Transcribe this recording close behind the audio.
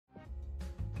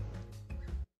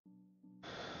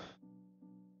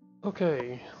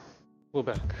Okay, we're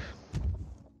back.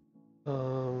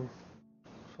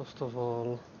 First of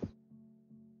all,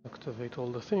 activate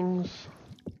all the things.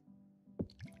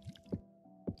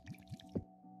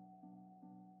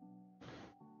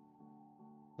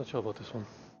 Not sure about this one.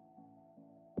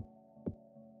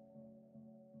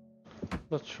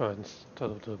 Let's try instead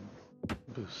of the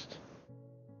boost.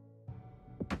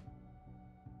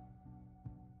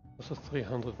 That's a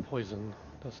 300 poison.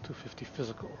 That's 250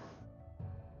 physical.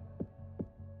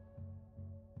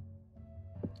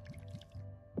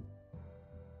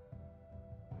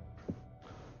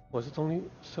 Was it only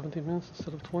 17 minutes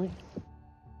instead of 20?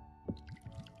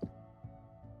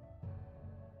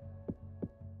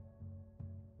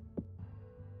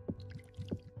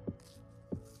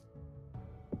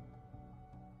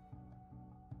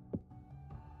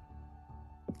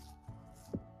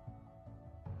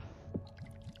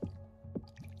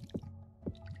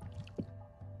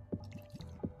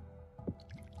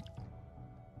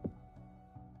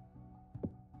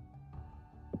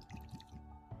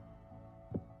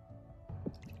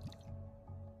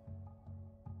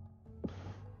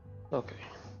 Okay.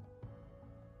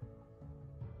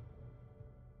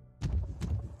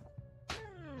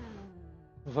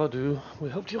 Vadu, we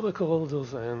helped you recover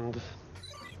those, and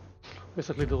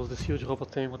basically there was this huge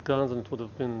robot tank with guns, and it would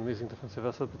have been an amazing defensive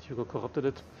asset, but Hugo corrupted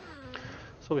it,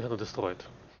 so we had to destroy it.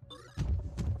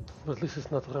 But at least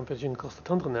it's not rampaging across the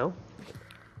tundra now.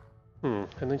 An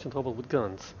ancient robot with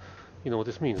guns. You know what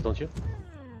this means, don't you?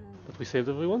 That we saved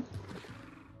everyone?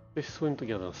 They swim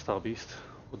together, Star Beast.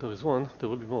 But there is one, there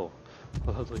will be more.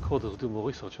 I'll have the recorders do more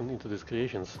research into these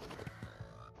creations.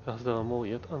 Perhaps there are more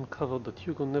yet uncovered that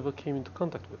Hugo never came into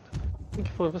contact with. Thank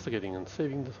you for investigating and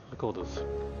saving the recorders.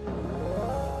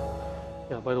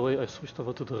 Yeah, by the way, I switched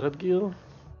over to the red gear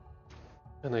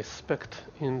and I spec'd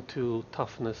into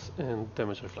toughness and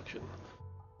damage reflection.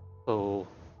 So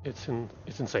it's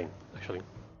insane, actually.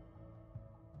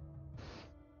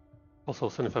 Also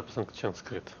 75% chance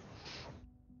crit.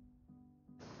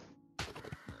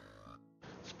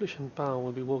 Splish and Pow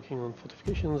will be working on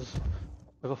fortifications.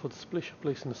 I've offered Splish a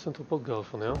place in the central pod guard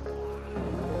for now.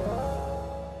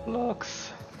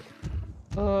 Blocks!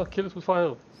 Kill it with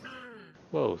fire!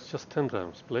 Whoa, it's just 10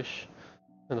 grams, Splish.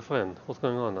 And a friend. What's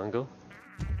going on, Ango?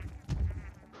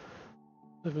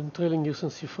 I've been trailing you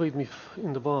since you freed me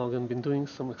in the bog and been doing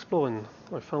some exploring.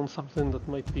 I found something that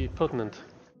might be pertinent.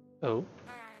 Oh?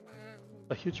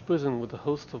 A huge prison with a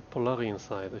host of Polari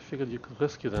inside. I figured you could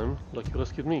rescue them, like you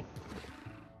rescued me.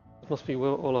 That must be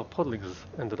where all our podlegs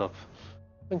ended up.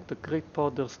 Thank the great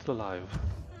pod they're still alive.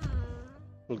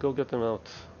 We'll go get them out,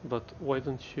 but why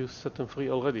don't you set them free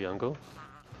already, Ango?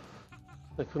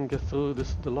 I couldn't get through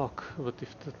the lock, but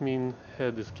if that mean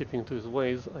head is keeping to his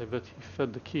ways, I bet he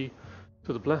fed the key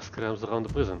to the blast crabs around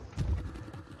the prison.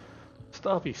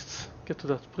 Star Beasts, get to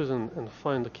that prison and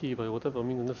find the key by whatever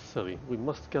means necessary. We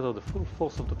must gather the full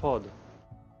force of the pod.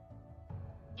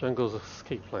 Django's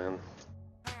escape plan.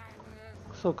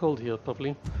 So cold here,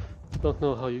 Puppy. Don't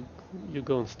know how you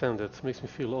go and stand it. Makes me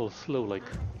feel all slow like.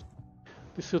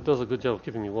 This suit does a good job of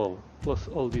keeping me warm. Plus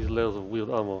all these layers of weird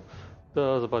armor.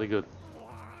 Does a body good.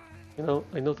 You know,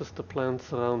 I noticed the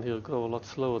plants around here grow a lot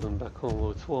slower than back home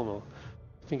where it's warmer.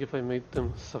 I think if I made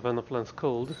them savanna plants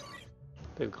cold,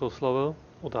 they'd grow slower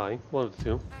or die, one of the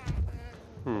two.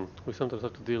 We sometimes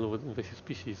have to deal with invasive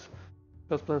species.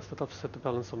 There's plants that upset the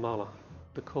balance of Mala.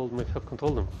 The cold might help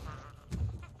control them.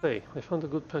 Hey, I found a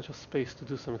good patch of space to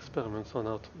do some experiments on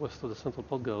out west of the central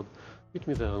pod guard. Meet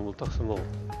me there and we'll talk some more.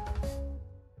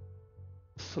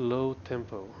 Slow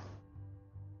tempo.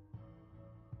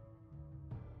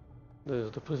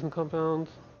 There's the prison compound.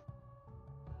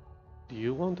 Do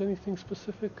you want anything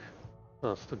specific?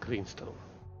 Oh, it's the greenstone.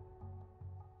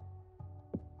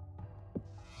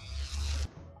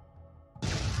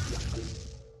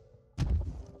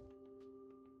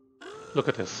 Look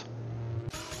at this.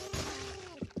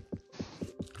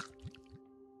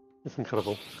 It's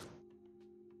incredible.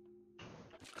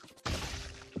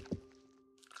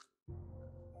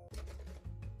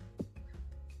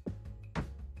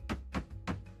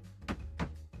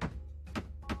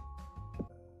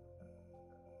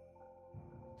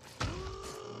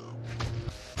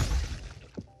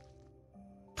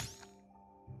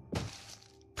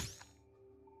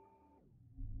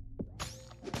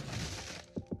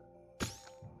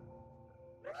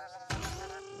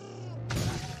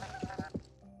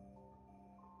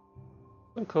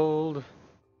 I'm cold.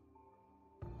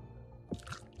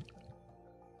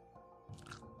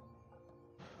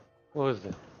 What is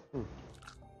there?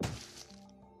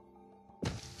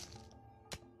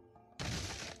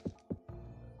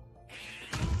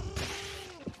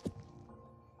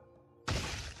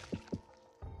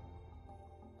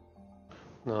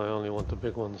 No, I only want the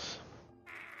big ones.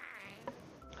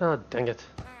 Ah, dang it.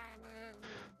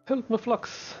 Help me,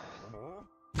 Flux!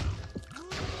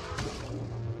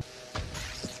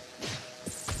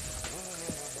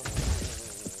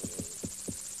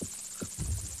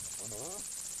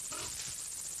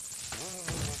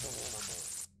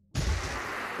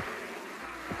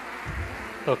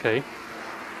 Okay,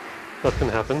 that can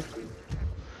happen.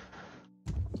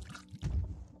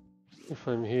 If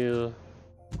I'm here,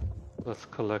 let's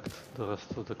collect the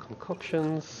rest of the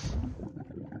concoctions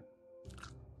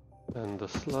and the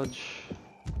sludge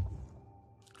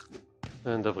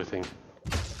and everything.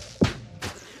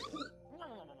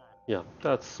 Yeah,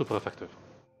 that's super effective.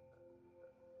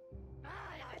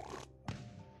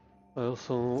 I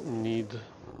also need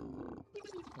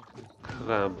a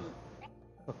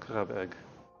crab egg.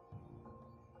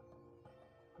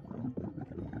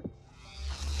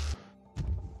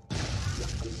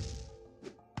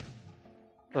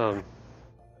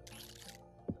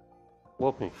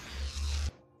 Warp me.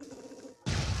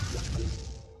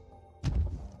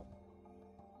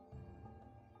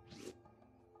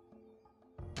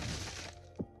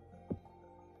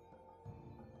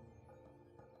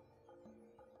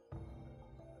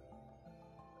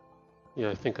 Yeah,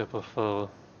 I think I prefer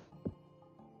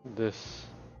this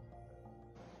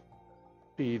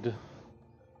speed.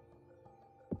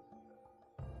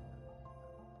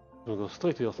 We'll go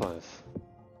straight to your thighs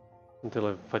until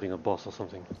I'm fighting a boss or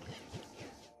something.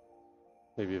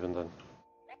 Maybe even then.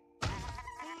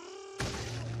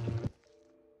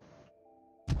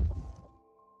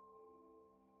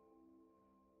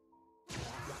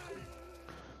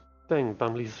 Dang,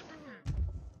 Bamblies.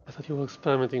 I thought you were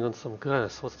experimenting on some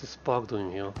grass. What's this spark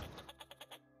doing here?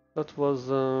 That was,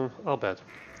 our bad.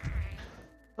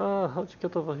 Ah, how'd you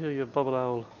get over here, you bubble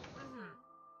owl?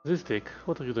 This dick,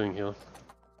 what are you doing here?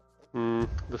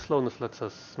 The slowness lets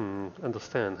us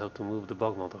understand how to move the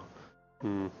bog model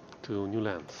to new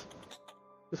lands.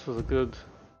 This was a good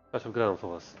patch of ground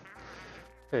for us.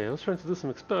 Hey, I was trying to do some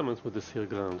experiments with this here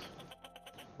ground.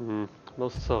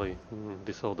 Most sorry,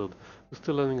 disordered. We're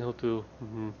still learning how to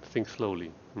think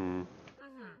slowly.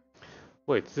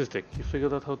 Wait, Zizdik, you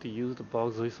figured out how to use the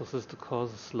bog's resources to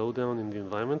cause a slowdown in the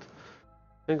environment?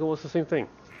 Angle was the same thing.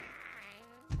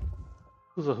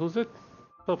 Who's it?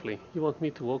 Lovely, you want me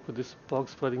to work with this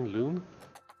bog-spreading loon?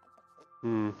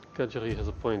 Gadgeri has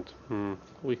a point.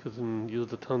 We could use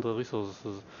the tundra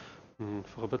resources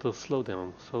for a better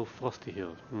slowdown. So frosty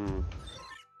here.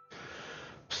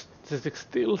 Psst, Zizdik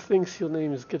still thinks your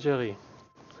name is Gadgeri.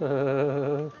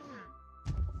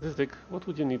 Zizdik, what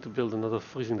would you need to build another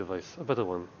freezing device? A better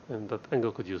one, and that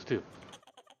Angle could use too.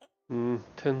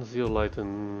 10 zeolite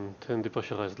and 10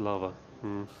 depressurized lava.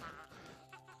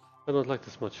 I don't like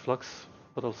this much flux,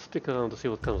 but I'll stick around to see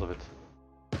what comes of it.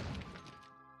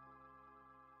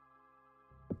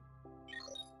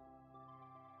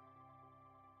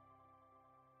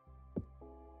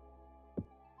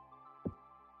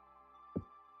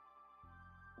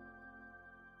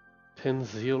 Ten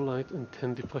zeolite and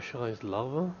 10 depressurized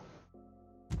lava?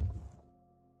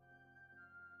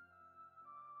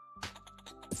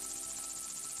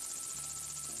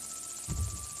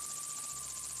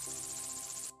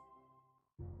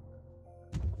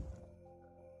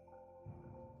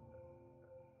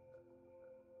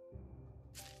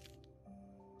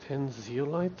 Ten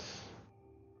zeolite?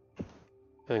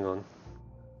 Hang on.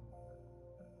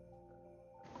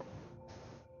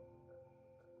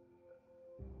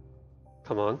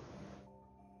 Come on.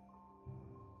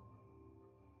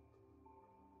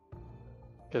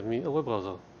 Get me a web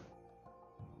browser.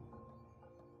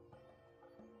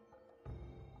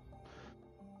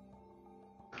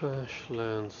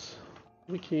 Crashlands.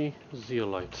 Wiki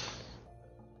zeolite.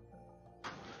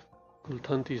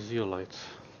 Gultanti zeolite.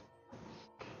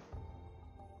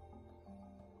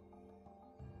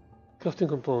 Crafting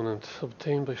component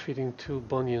obtained by feeding 2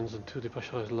 bunions and 2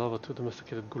 depressurized lava to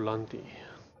domesticated Gulanti.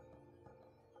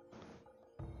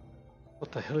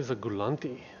 What the hell is a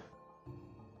Gulanti?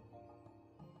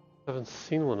 I haven't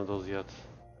seen one of those yet.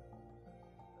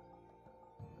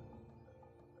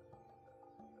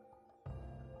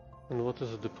 And what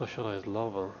is a depressurized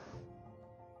lava?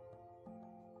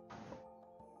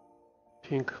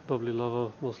 Pink, bubbly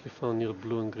lava, mostly found near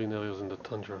blue and green areas in the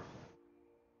tundra.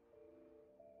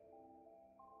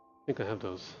 I think I have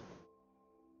those.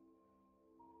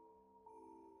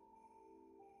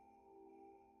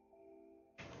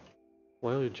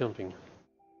 Why are you jumping?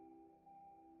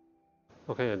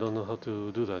 Okay, I don't know how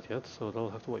to do that yet, so I'll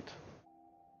have to wait.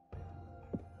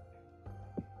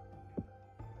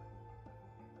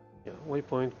 Yeah,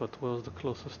 waypoint, but where's the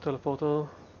closest teleporter?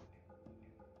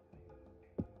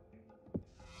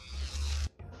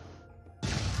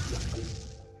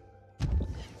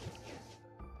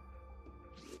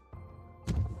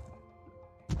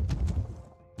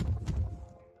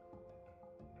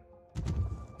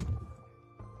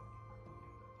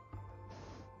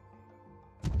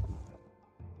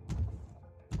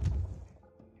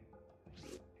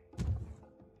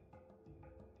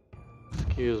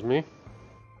 Excuse me.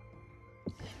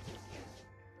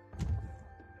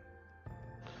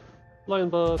 Lion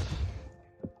bot.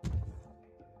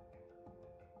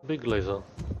 Big laser.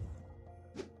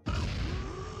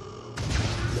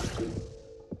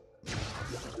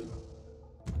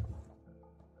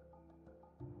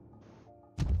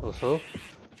 Also,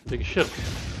 big shirk.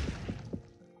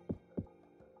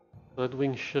 Red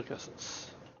wing shirk essence.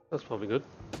 That's probably good.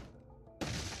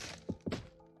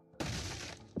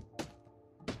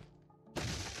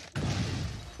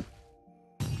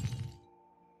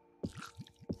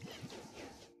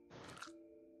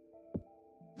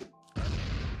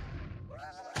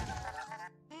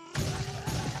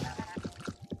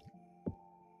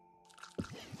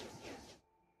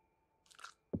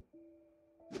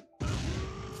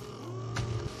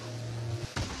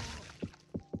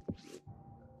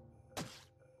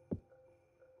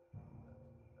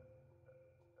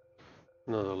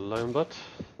 Another lion bot.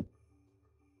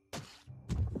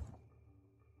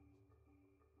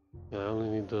 Yeah, I only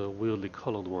need the weirdly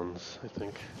colored ones, I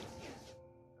think.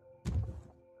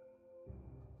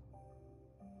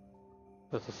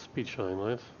 That's a speed shine,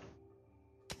 right?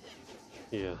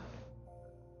 Yeah.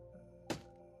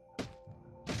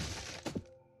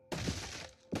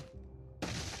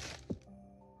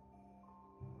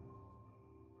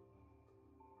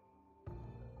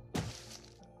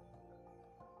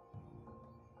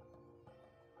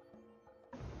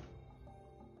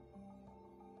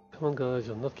 Come on guys,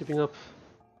 you're not keeping up.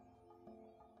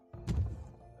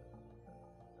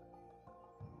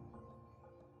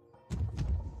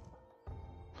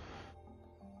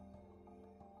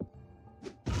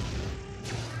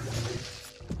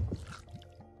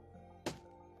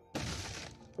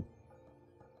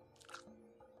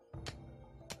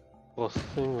 Boss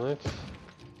thing, right?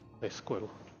 A squirrel.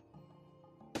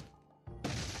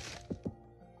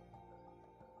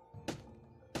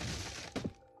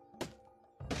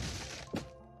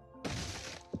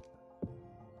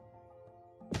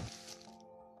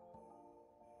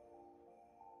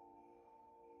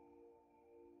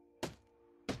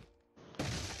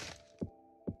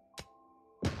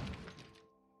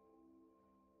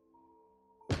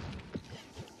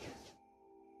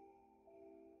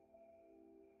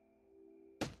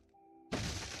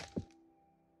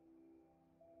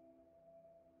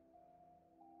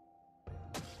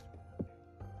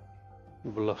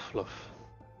 Bluff fluff.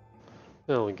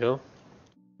 There we go.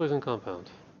 Poison compound.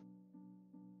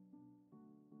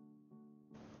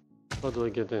 How do I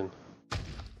get in?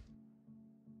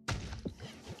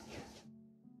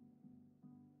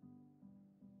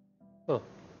 Oh.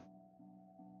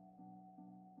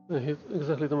 I hit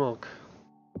exactly the mark.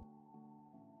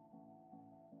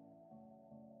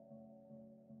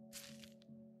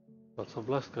 Lots of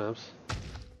blast crabs.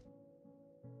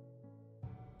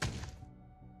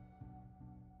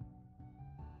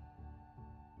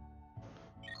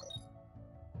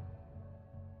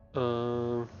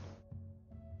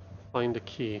 Find the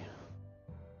key.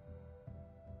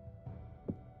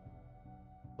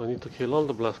 I need to kill all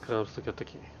the blast crabs to get the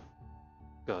key.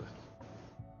 Got it.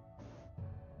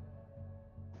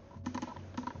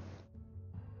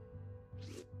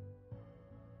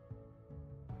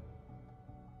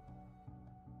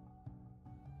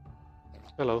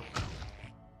 Hello.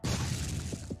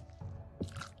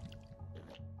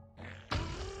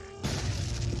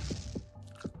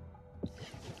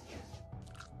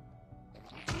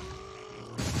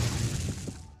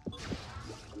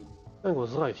 I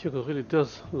was right, Hugo really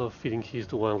does love feeding keys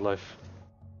to wildlife.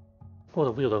 What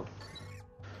a weirdo.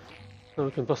 Now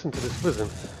we can bust into this prison.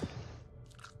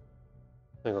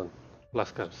 Hang on,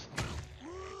 blast crabs.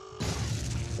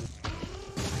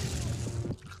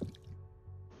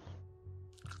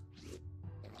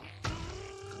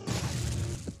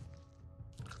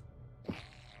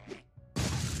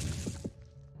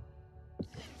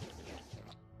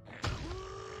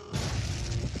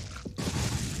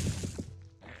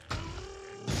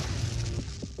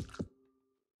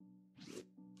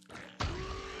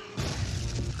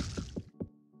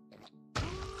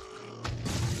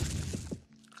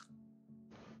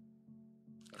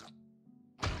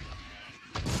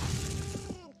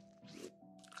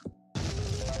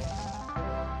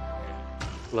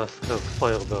 Blast crab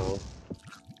fireball.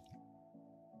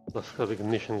 Blast crab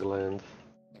ignition gland.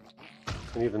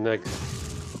 I need an egg.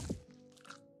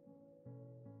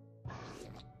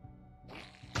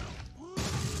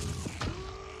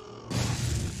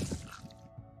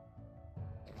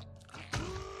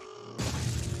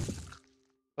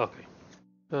 Okay.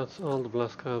 That's all the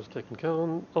blast crabs taken care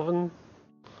of.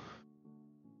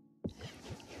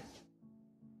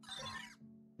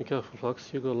 We careful, Fox.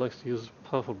 Hugo likes to use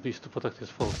powerful beasts to protect his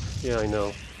foes. Yeah, I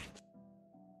know.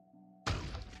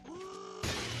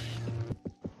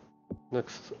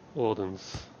 Next,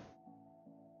 Wardens.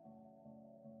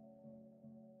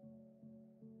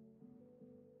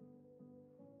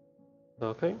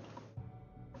 Okay.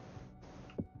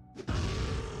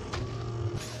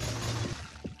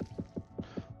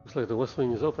 Looks like the west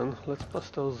wing is open. Let's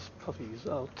bust those puppies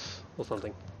out or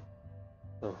something.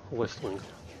 Oh, west wing.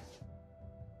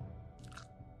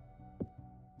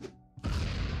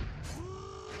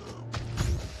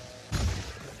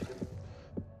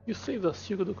 You saved us.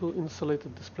 Yugodoku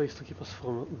insulated this place to keep us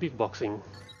from beatboxing.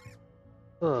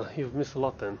 Ah, you've missed a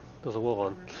lot then. There's a war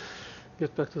on.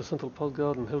 Get back to the central pod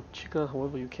guard and help Chica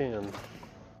however you can.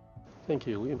 Thank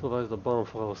you. We improvised a bomb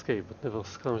for our escape, but never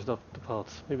scrounged up the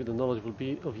parts. Maybe the knowledge will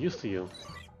be of use to you.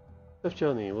 Safe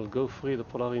journey. We'll go free the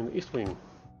Polarian East Wing.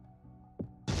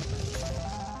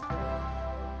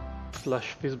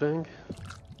 Slash Fizzbang.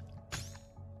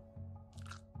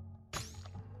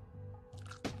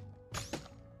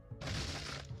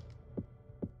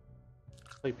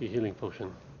 IP healing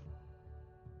potion.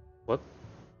 What?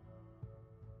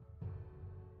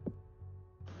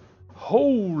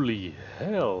 Holy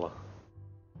hell!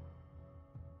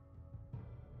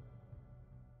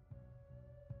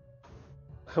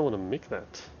 I want to make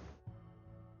that.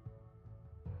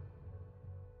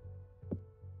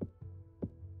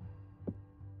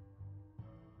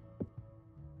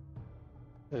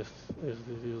 Is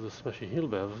the smashy heal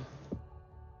bev,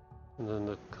 and then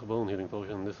the carbone healing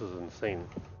potion. This is insane.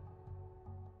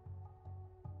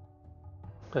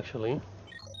 Actually,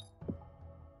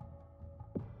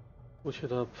 switch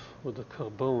it up with the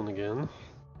carbone again.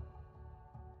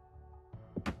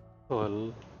 Oh,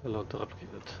 I'll allow to replicate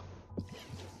it.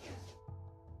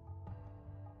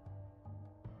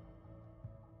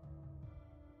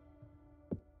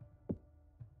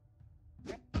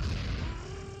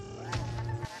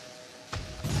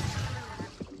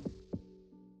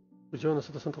 Join us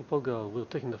at the Central Polgar. We're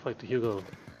taking the fight to Hugo.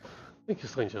 Thank you,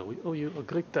 stranger. We owe you a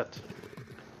great debt.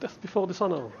 Death before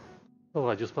dishonor.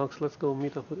 Alright, Juicebox, let's go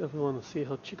meet up with everyone and see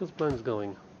how Chica's plan is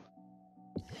going.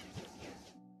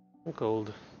 I'm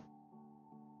cold.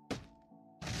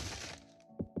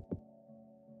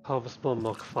 Harvest Bomb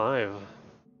Mark 5.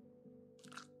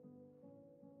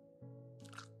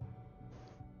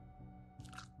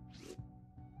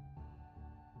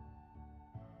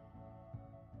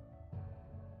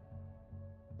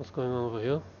 What's going on over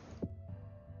here?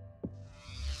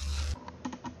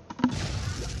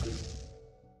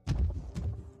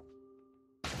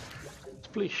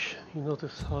 Splish, you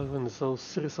notice how everyone's so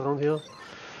serious around here?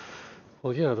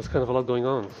 Well, yeah, there's kind of a lot going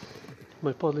on.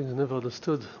 My podlings never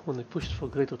understood when they pushed for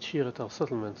greater cheer at our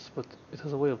settlements, but it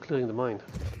has a way of clearing the mind.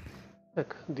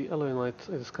 Heck, the alloy night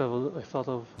I discovered I thought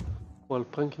of while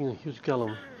pranking a huge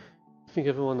gallum. I think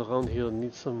everyone around here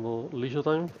needs some more leisure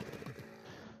time?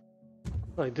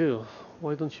 I do.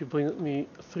 Why don't you bring me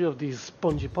 3 of these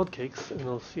spongy pod cakes and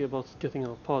I'll see about getting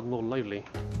our pod more lively.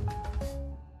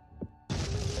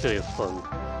 Serious fun.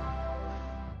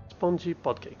 Spongy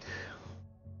pod cake.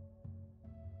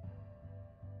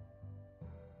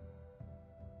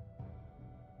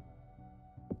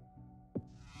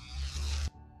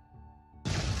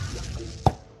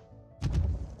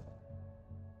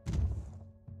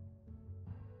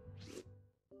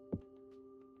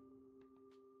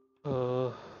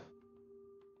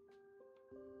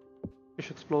 Fish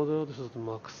Exploder, this is the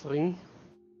Mark 3.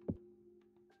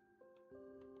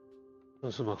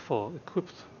 This is Mark 4.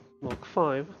 Equipped Mark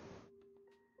 5.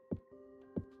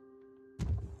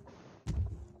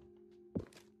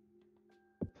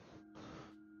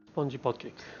 Spongy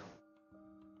Podcake.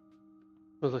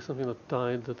 Smells like something that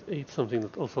died, that ate something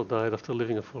that also died after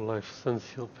living a full life. Sends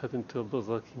your pet into a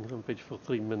berserking rampage for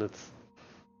 3 minutes.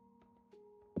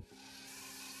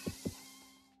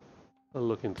 I'll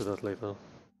look into that later.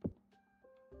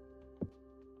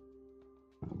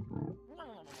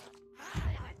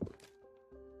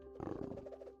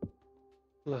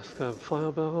 Blast Cab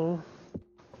Fire Barrel.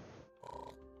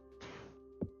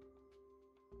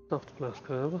 Stuffed Blast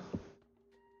Cab.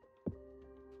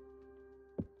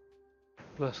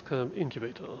 Blast Cab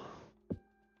Incubator.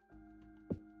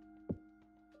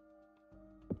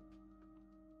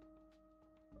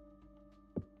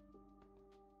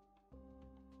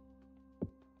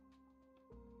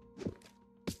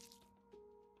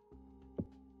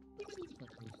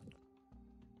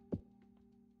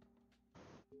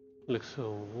 Elixir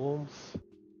of Warmth.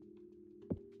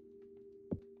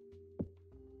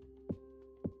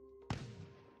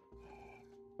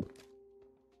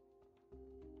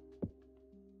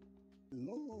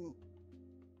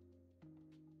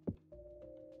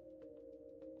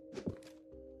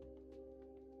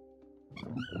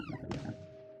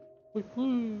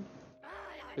 Woo!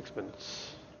 6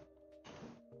 minutes.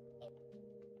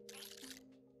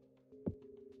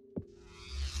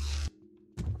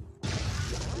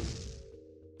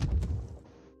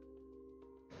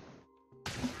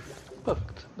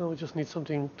 Perfect. Now we just need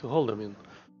something to hold them in.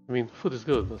 I mean, food is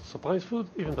good, but surprise food,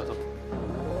 even better.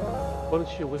 Why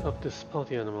don't you whip up this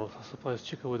party animal? I'll surprise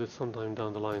Chica with it sometime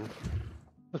down the line.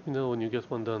 Let me know when you get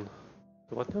one done.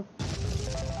 The what now?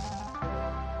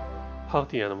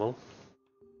 Party animal.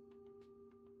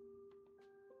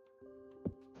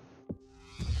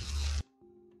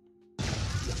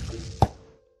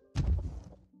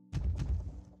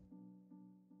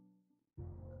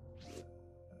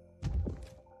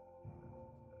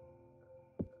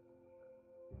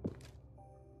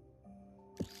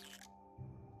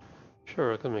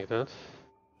 Sure, I can make that.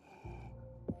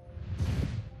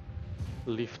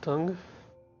 Leaf tongue.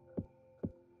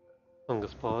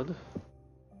 Fungus pod.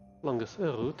 Fungus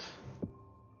root.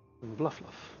 Bluff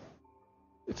fluff.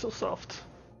 It's so soft.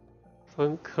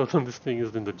 Thank God this thing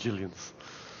is in the jillions.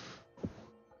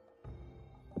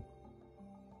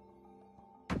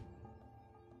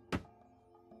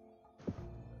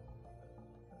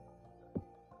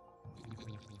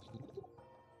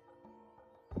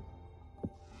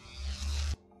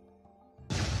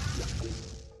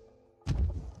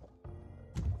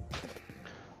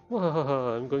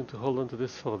 I'm going to hold on to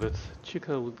this for a bit.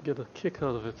 Chica would get a kick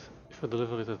out of it if I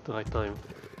deliver it at the right time.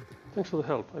 Thanks for the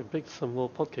help. I baked some more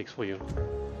pot cakes for you.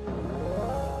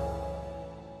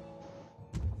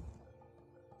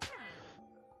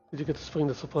 Did you get to spring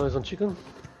the surprise on Chicken?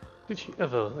 Did she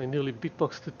ever? I nearly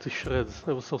beatboxed it to shreds.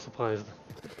 I was so surprised.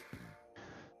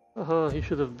 Haha, he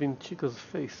should have been Chica's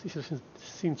face. He should have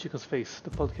seen Chica's face.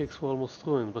 The pot cakes were almost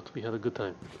ruined, but we had a good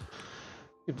time.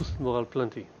 It boosted morale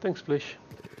plenty. Thanks, Blish.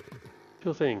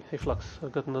 Sure thing. Hey Flux,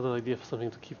 I've got another idea for something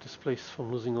to keep this place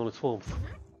from losing all its warmth.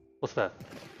 What's that?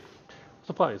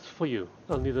 Surprise, for you.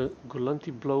 I'll need a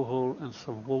Gulanti blowhole and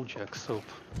some Wojak soap.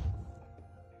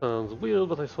 Sounds weird,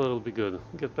 but I swear it'll be good.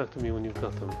 Get back to me when you've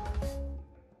got them.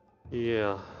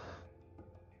 Yeah.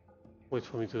 Wait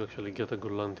for me to actually get a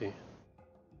Gulanti.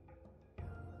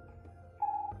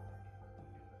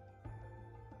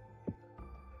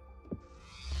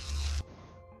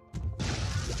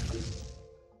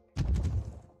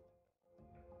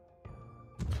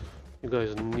 You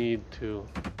guys need to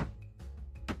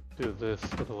do this,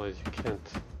 otherwise you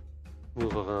can't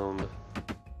move around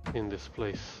in this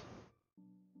place.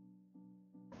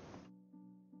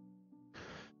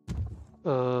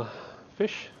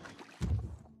 Fish?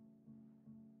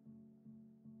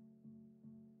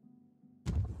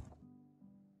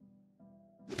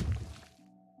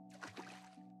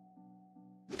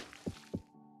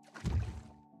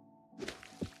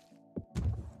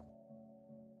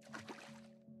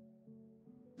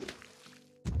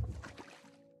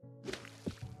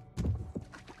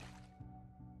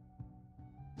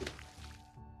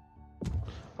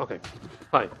 Okay.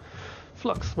 Hi.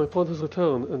 Flux, my pod has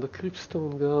returned and the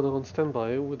Creepstone Guard are on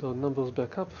standby with our numbers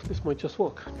back up. This might just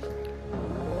work.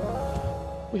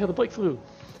 We had a breakthrough!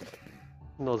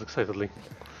 Nods excitedly.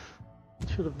 It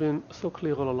should have been so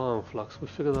clear all along, Flux. We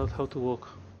figured out how to work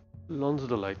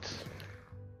Lonsdaleite.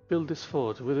 Build this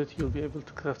forge. With it you'll be able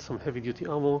to craft some heavy-duty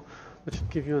armor that should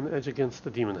give you an edge against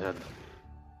the demon head.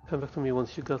 Come back to me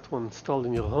once you got one installed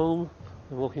in your home.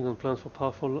 I'm working on plans for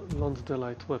powerful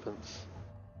Lonsdaleite weapons.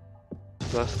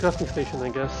 Last crafting station, I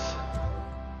guess.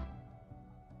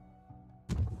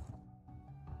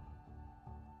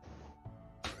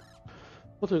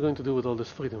 What are you going to do with all this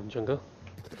freedom, Jenga?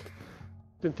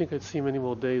 Didn't think I'd see many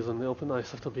more days on the open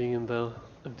ice after being in there.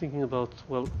 I'm thinking about,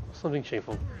 well, something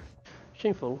shameful.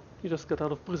 Shameful? You just got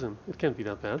out of prison. It can't be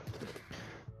that bad.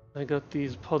 I got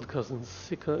these pod cousins,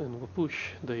 Sika and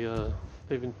Wapush.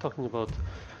 They've been talking about...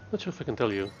 Not sure if I can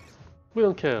tell you. We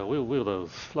don't care, we're weirdos.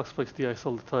 Flux breaks the ice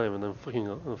all the time and I'm a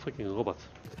freaking robot.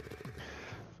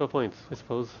 Fair point, I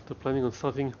suppose. They're planning on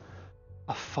starting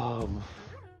a farm.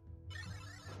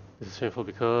 This is shameful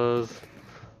because...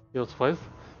 You're surprised?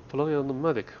 Polaria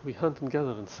nomadic. We hunt and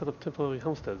gather and set up temporary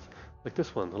homesteads, like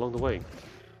this one, along the way.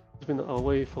 It's been our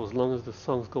way for as long as the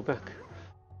songs go back.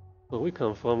 Where we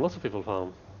come from, lots of people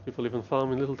farm. People even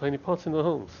farm in little tiny pots in their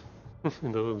homes.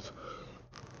 In their rooms.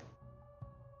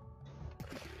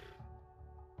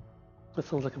 That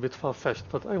sounds like a bit far-fetched,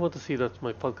 but I want to see that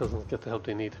my pod cousins get the help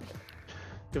they need.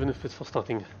 Even if it's for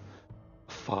starting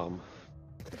a farm.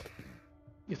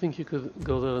 You think you could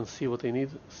go there and see what they need?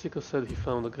 Sika said he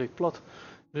found a great plot.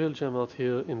 Real gem out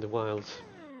here in the wilds.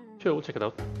 Sure, we'll check it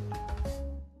out.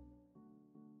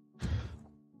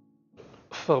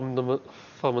 Farm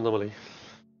anomaly.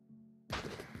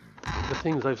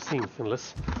 things I've seen,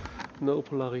 Finless. No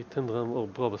Polari, Tendram, or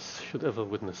Brobus should ever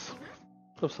witness.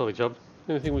 I'm sorry, Jab.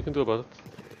 Anything we can do about it?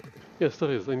 Yes,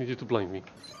 there is. I need you to blind me.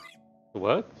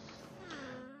 What?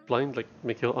 Blind, like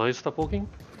make your eyes stop working?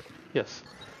 Yes.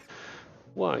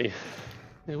 Why?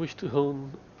 I wish to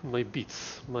hone my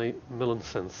beats, my melon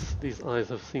sense. These eyes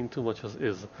have seen too much as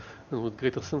is, and with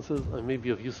greater senses I may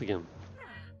be of use again.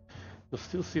 You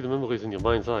still see the memories in your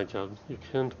mind's eye, Jab. You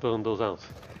can't burn those out.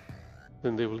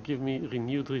 Then they will give me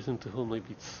renewed reason to hone my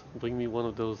beats. Bring me one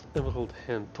of those emerald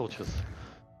hand torches.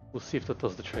 We'll see if that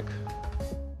does the trick.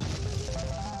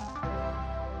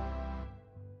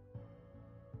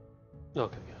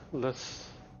 Okay, let's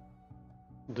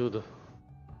do the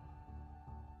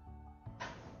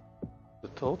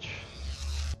torch.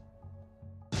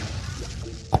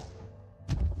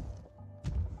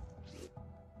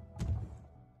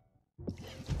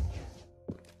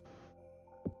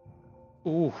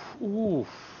 Oof, oof.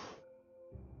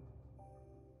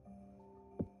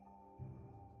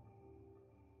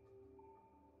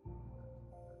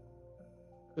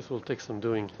 This will take some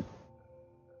doing.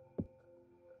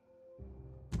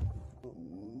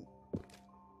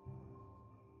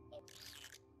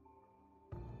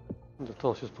 The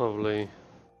torch is probably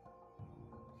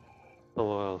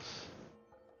somewhere else.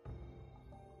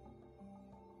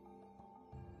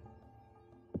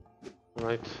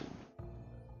 Right.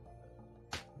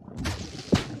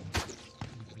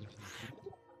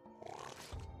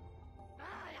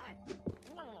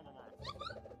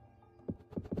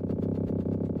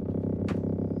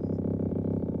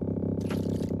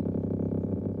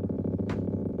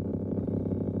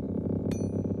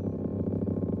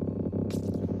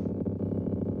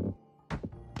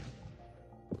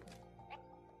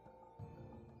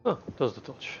 Oh, there's the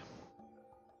torch.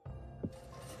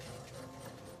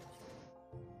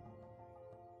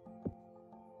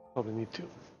 Probably need to.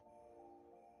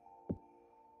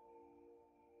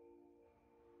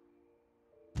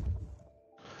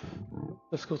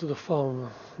 Let's go to the farm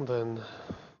then.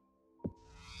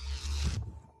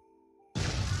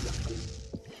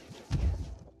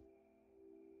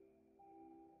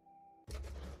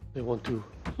 They want to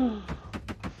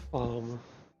farm.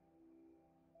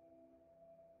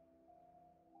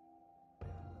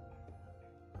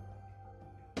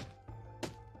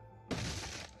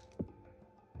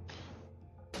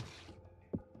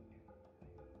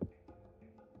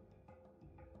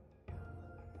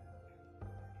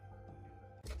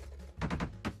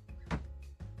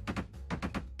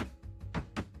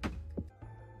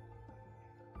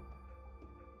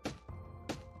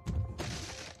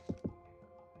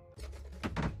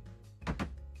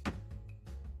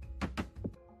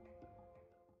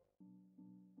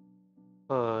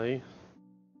 Hi.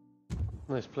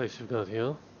 Nice place you've got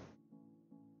here.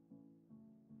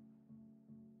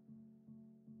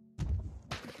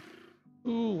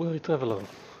 Ooh, weary traveler.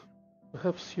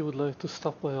 Perhaps you would like to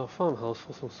stop by our farmhouse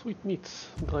for some sweet meats,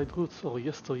 dried roots, or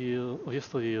yesteryear,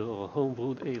 or a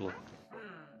home-brewed ale.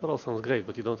 That all sounds great,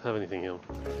 but you don't have anything here.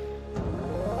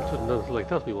 Shouldn't like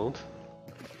that, we won't.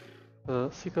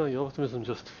 Sika, your optimism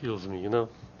just fuels me, you know?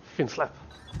 Fin slap.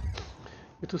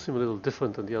 You two seem a little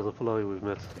different than the other Polari we've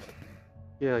met.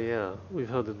 Yeah, we've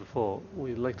heard it before.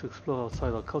 We'd like to explore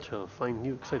outside our culture, find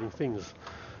new exciting things,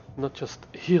 not just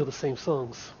hear the same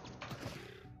songs.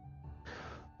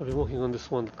 I've been working on this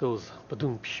one that goes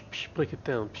badoom, psh, psh, break it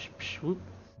down, psh, psh, whoop.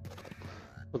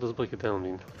 What does break it down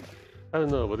mean? I don't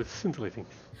know, but it's scintillating.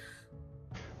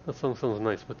 That song sounds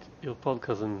nice, but your pod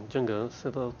cousin Jenga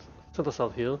sent us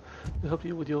out here to help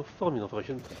you with your farming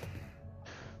operations.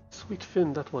 Sweet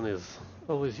Finn, that one is.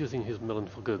 Always using his melon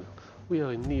for good. We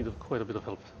are in need of quite a bit of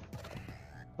help.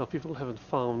 Our people haven't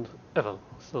farmed ever,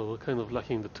 so we're kind of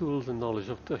lacking the tools and knowledge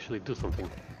to actually do something.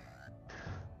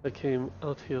 I came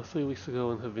out here 3 weeks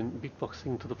ago and have been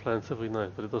beatboxing to the plants every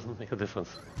night, but it doesn't make a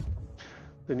difference.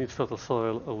 They need fertile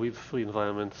soil, a weed-free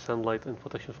environment, sunlight, and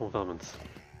protection from vermins.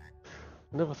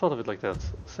 I never thought of it like that.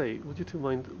 Say, would you two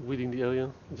mind weeding the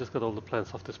area? I just got all the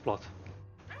plants off this plot.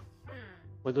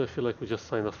 Why do I feel like we just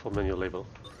signed up for manual labor?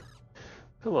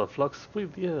 Come on, Flux,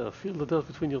 breathe the air, feel the dirt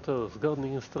between your toes.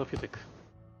 Gardening is therapeutic.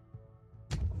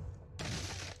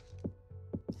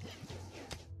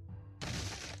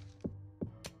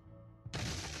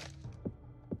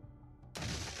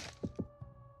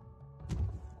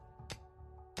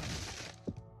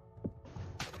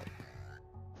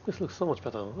 This looks so much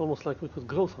better, almost like we could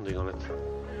grow something on it.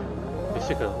 Hey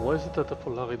Sika, why is it that the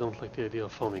Polari don't like the idea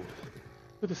of farming?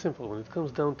 Pretty simple, when it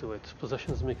comes down to it,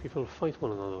 possessions make people fight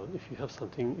one another. If you have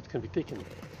something, it can be taken.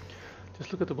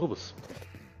 Just look at the Brubus.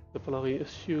 The Polari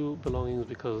eschew belongings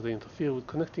because they interfere with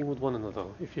connecting with one another.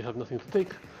 If you have nothing to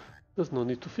take, There's no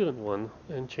need to fear anyone,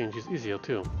 and change is easier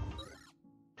too.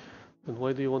 Then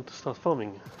why do you want to start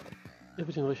farming?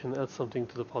 Every generation adds something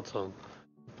to the pod zone.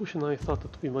 Push and I thought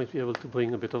that we might be able to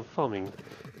bring a bit of farming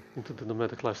into the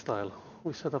nomadic lifestyle.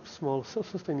 We set up small,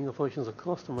 self-sustaining operations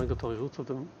across the migratory routes of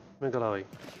the Megalari.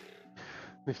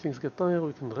 And if things get dire,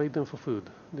 we can raid them for food.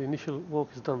 The initial work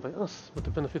is done by us, but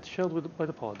the benefits shared by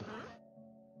the pod.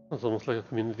 It's almost like a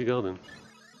community garden.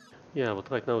 Yeah, but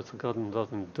right now it's a garden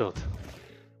without any dirt.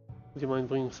 Would you mind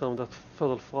bringing some of that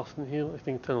feral frost in here? I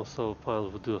think 10 or so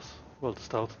piles would do us well to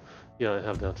start. Yeah, I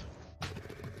have that.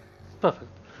 Perfect.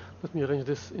 Let me arrange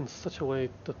this in such a way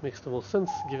that makes the most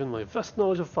sense given my vast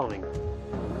knowledge of farming.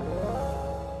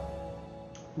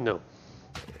 No.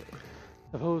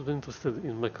 I've always been interested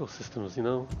in microsystems, you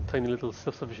know? Tiny little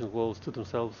self-sufficient worlds to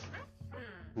themselves.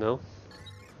 No?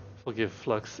 Forgive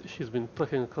Flux, she's been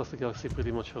trekking across the galaxy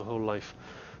pretty much her whole life.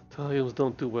 Terrariums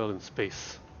don't do well in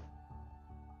space.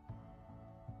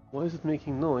 Why is it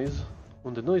making noise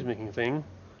when the noise-making thing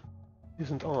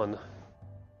isn't on?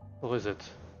 Or is it?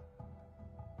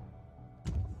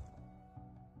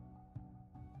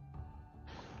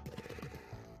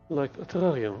 Like a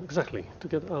terrarium, exactly. To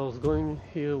get ours going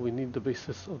here we need the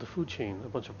basis of the food chain, a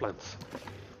bunch of plants.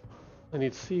 I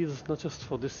need seeds, not just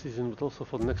for this season but also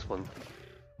for the next one.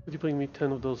 Could you bring me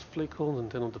 10 of those flakecorns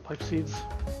and 10 of the pipe seeds?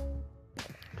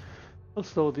 I'll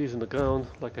store these in the ground,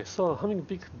 like I saw a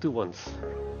hummingbee do once.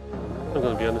 I'm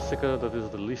gonna be honest, Sika, that is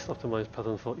the least optimized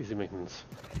pattern for easy maintenance.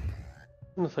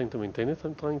 I'm not trying to maintain it,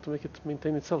 I'm trying to make it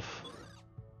maintain itself.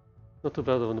 Not too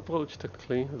bad of an approach,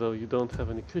 technically, though you don't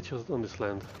have any creatures on this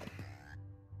land.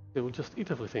 They will just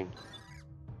eat everything.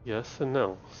 Yes, and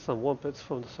no. Some wompets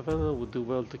from the savannah would do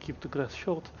well to keep the grass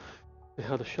short. They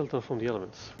had a shelter from the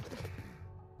elements.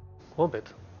 Wompet?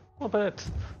 Wompet!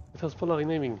 It has Polari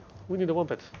naming. We need a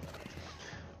wompet.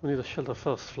 We need a shelter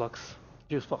first, Flux.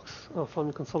 Juicebox, our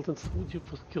farming consultants, would you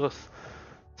procure us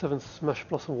 7 Smash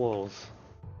Blossom walls?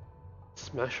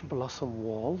 Smash Blossom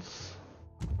walls?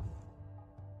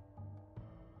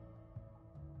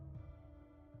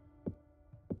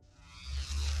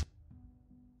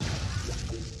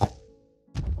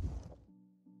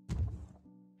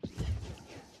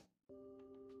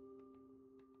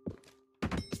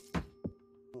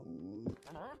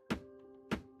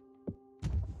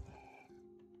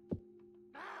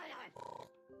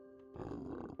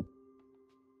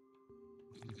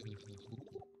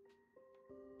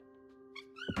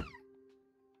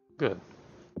 Good.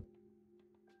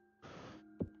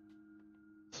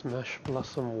 Smash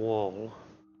Blossom wall.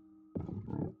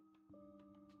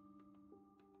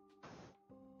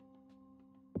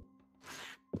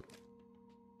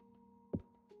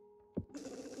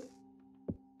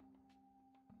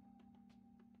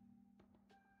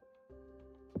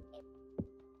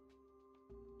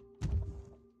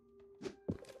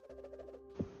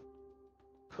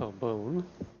 Carbone.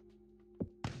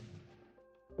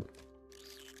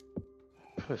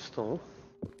 Crystal.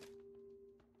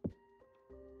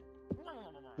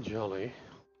 Jolly.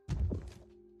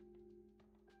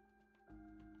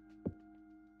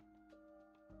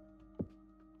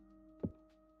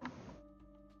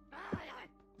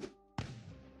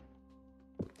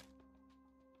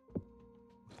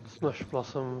 Smash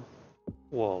Blossom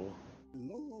wall.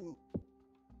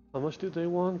 How much do they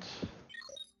want?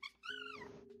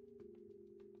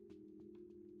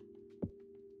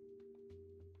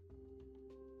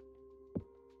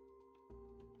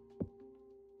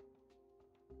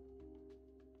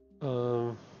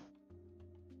 Um,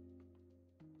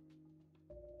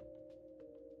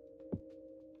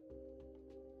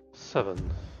 seven.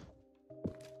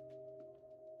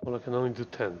 Well, I can only do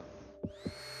 10.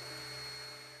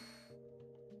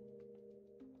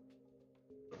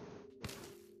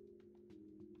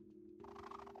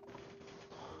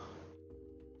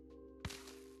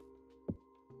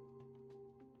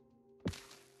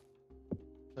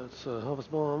 That's a harvest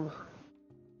bomb.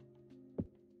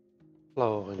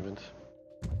 Flower arrangement.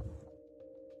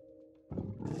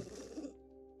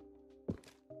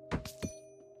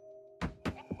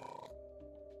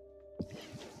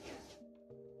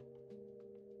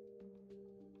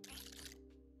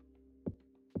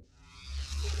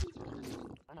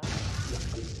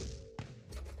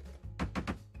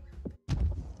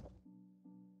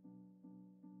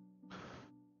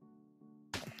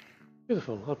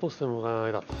 Beautiful, I'll post them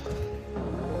right up.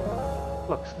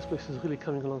 Flux, this place is really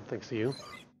coming along thanks to you.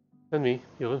 And me,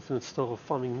 your infinite store of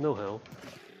farming know-how.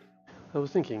 I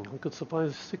was thinking, we could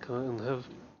surprise Sika and have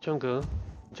Jugger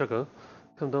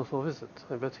come down for a visit.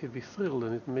 I bet he'd be thrilled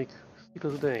and it'd make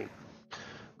Sika's day.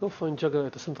 Go find Jugger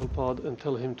at the central pod and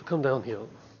tell him to come down here.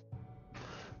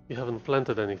 We haven't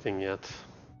planted anything yet.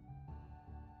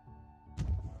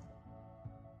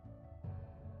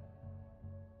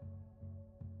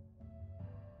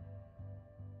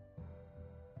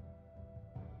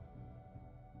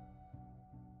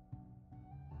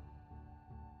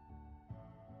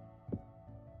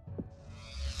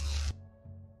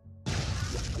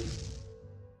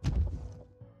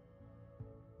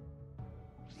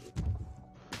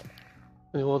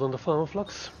 Any word on the farm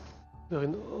flux? They're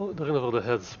in over their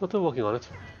heads, but they're working on it.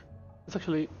 It's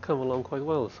actually come along quite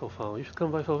well so far. You should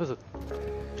come by for a visit.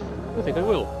 I think I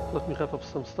will. Let me wrap up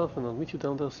some stuff and I'll meet you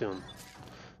down there soon.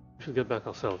 We should get back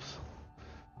ourselves.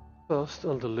 First,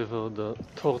 I'll deliver the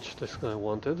torch this guy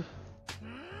wanted.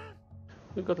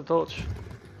 We've got a torch.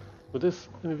 With this,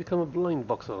 let me become a blind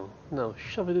boxer. Now,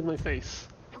 shove it in my face.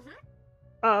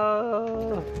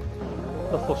 Ah!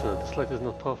 Unfortunate, this light is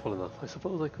not powerful enough. I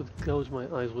suppose I could gouge my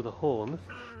eyes with a horn.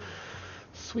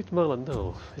 Sweet Merlin,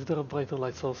 no. Is there a brighter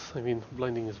light source? I mean,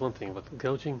 blinding is one thing, but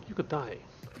gouging, you could die.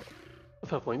 A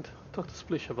fair point. Talk to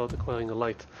Splish about acquiring a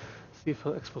light. See if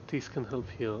her expertise can help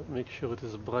here. Make sure it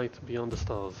is bright beyond the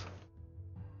stars.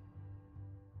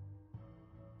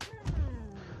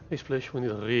 Hey Splish, we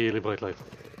need a really bright light.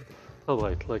 How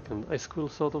bright? Like an icicle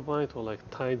sort of bright, or like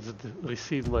tides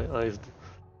recede my eyes...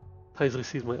 Tides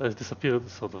recede my eyes disappeared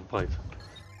sort of bright?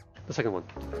 The second one.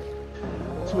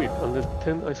 Sweet, I'll need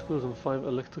 10 icicles and 5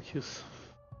 electrocutes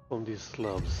from these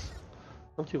slabs.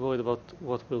 Aren't you worried about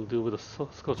what we'll do with a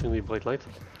scorchingly bright light?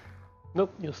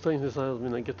 Nope, your strange desires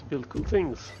mean I get to build cool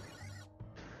things.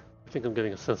 I think I'm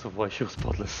getting a sense of why she was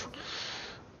spotless.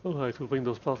 Alright, we'll bring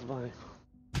those parts by.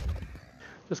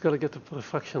 Just gotta get the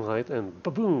refraction right and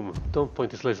ba-boom! Don't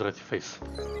point this laser at your face.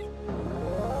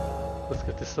 Let's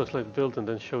get this searchlight built and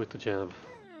then show it to Jab.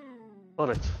 On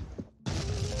it.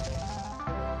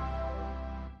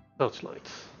 Searchlight.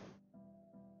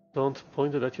 Don't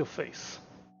point it at your face.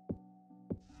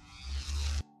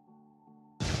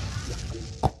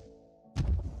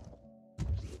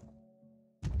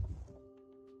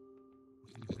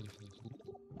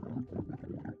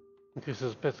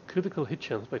 Increases pet critical hit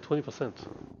chance by 20%.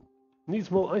 Needs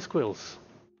more ice quills.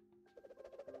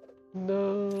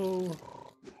 No.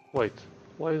 Wait,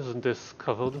 why isn't this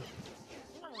covered?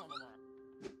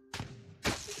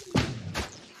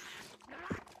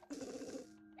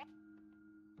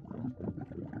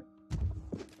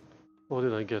 Where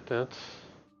did I get that?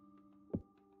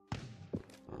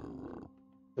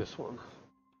 This one.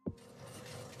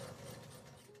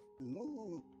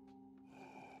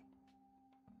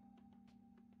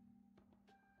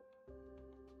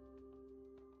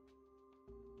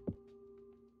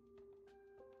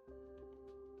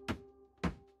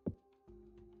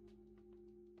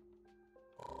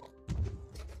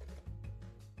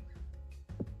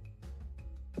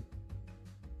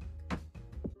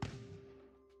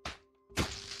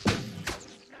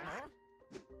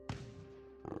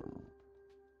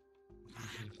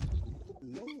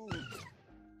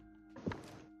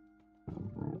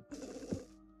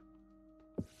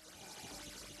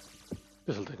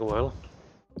 This'll take a while.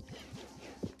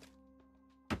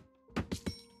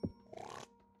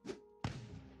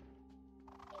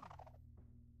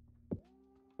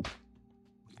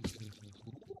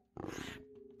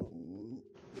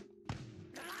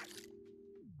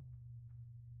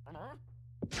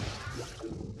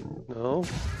 No.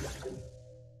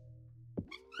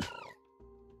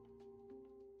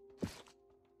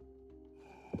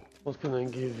 What can I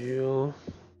give you?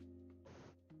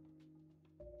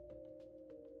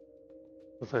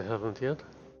 What I haven't yet.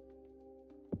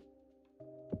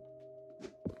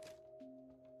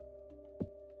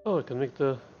 Oh, I can make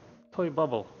the toy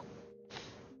bubble.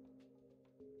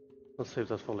 Let's save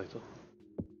that for later.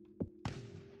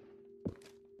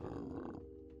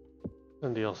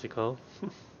 And the RC car.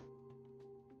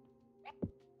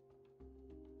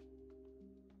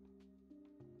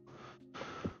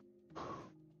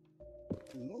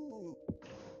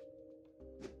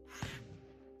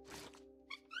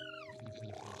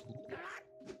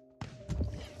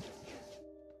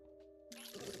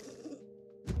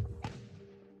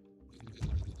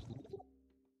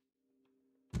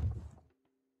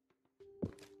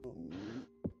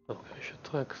 Okay, I should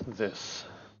track this.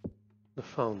 The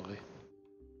foundry.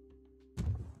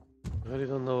 I really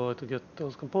don't know how to get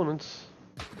those components.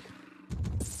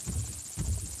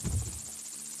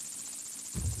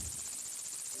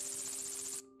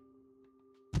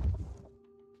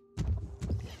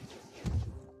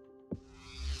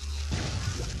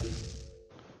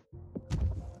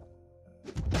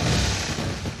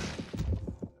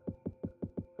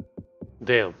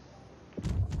 Damn.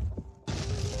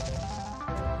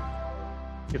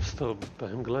 Give Stowe by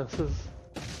him glances.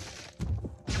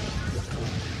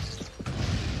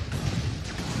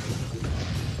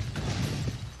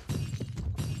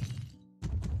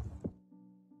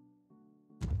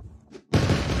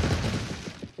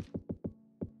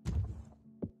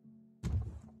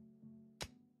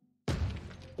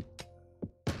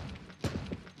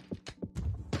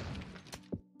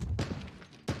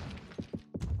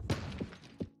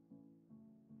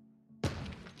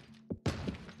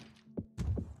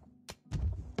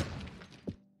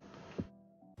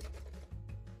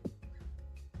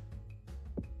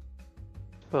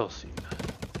 Percy.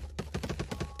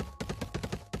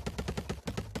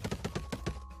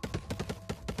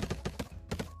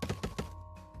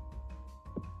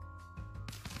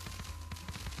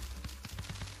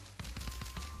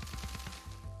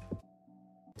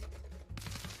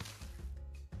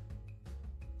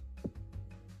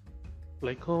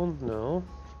 Playcon? No.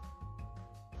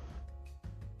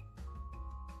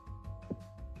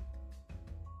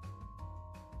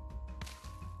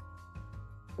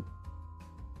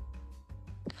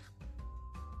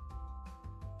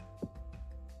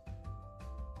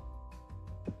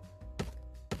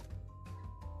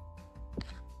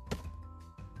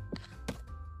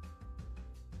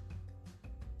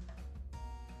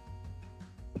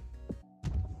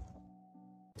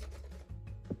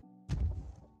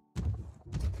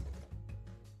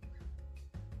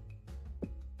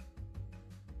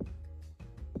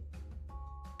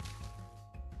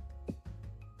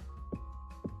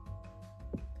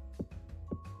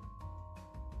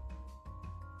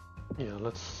 Yeah,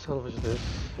 let's salvage this.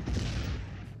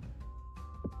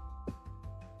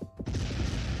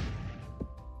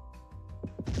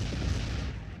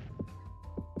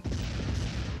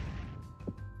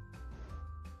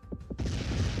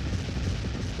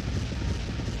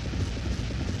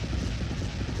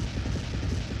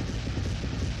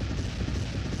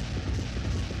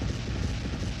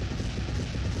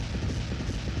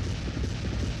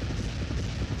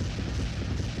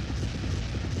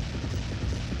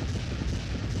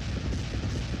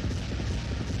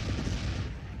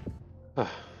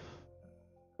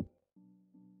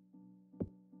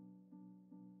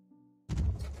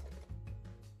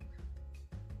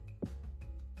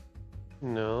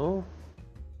 No.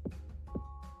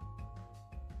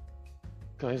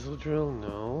 Geyser drill?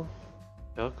 No.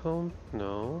 Aircon?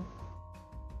 No.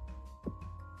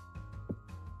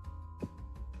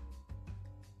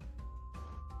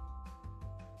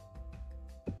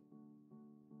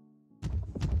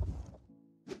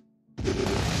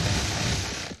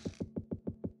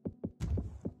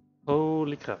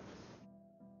 Holy crap.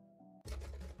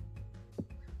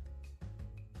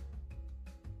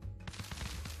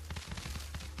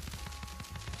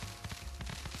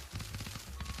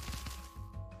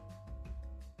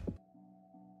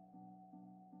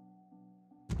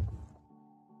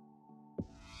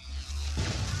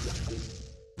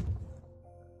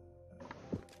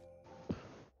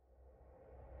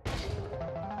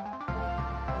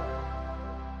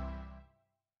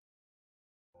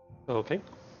 Okay.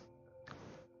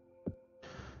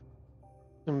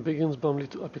 And begins Bumbley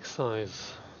to epic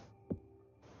size.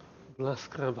 Blast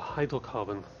crab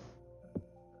hydrocarbon.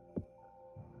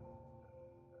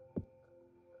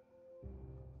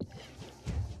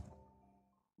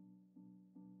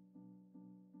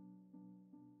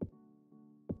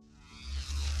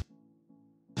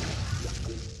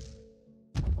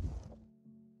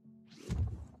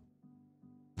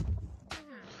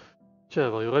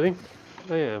 Chev, are you ready?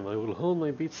 I am. I will hone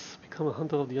my beats, become a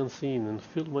hunter of the unseen, and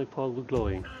fill my palm with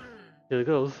glowing. Here it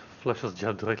goes. Flashes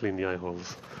jab directly in the eye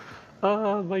holes.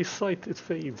 Ah, my sight, it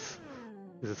fades.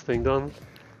 Is it staying down?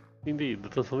 Indeed, the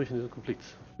transformation is complete.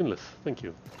 Finless, thank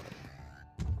you.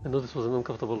 I know this was an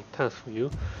uncomfortable task for you,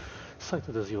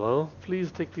 sighted as you are.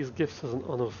 Please take these gifts as an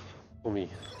honor for me.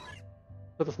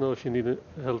 Let us know if you need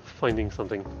help finding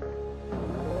something.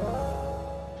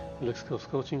 Elixir of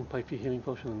Scorching, Pipey Healing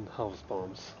Potion, and House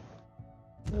Bombs.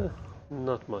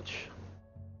 Not much.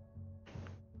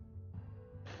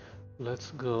 Let's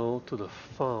go to the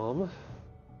farm.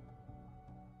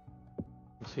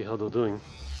 Let's see how they're doing.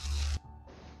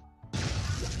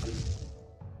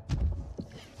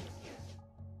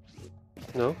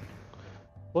 No?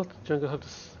 What? Django have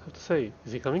to say?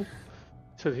 Is he coming? He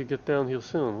said he'd get down here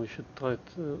soon. We should try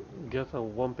to get our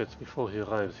Wumpet before he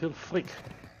arrives. He'll freak.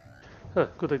 Huh,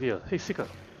 good idea. Hey, Sika.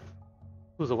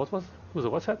 Who's the what was? Who's the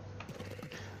what's hat?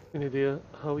 Any idea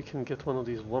how we can get one of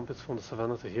these Wumpets from the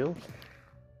savannah to heal?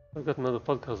 I've got another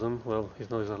pod cousin. Well, he's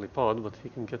not exactly pod, but he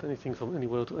can get anything from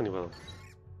anywhere to anywhere.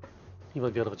 He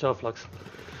might be out of a job flux.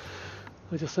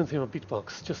 I just sent him a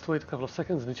beatbox. Just wait a couple of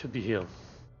seconds and it should be here.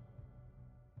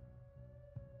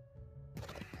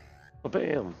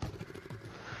 Bam!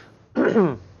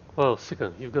 Wow,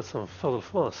 Sika, you've got some foul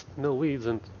frost, no weeds,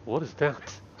 and what is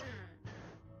that?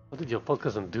 How did your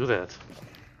podcast do that?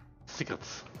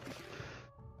 Secrets.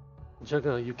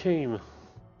 Jagger, you came.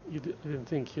 You didn't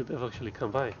think you'd ever actually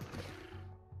come by.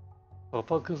 For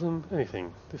podcast,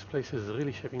 anything. This place is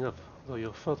really shaping up, though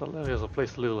your fertile areas are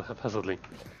placed a little haphazardly.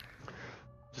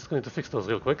 Just going to fix those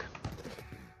real quick.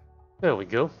 There we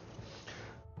go.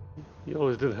 You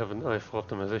always did have an eye for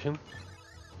optimization.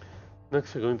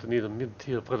 Next, you're going to need a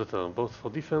mid-tier predator, both for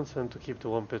defense and to keep the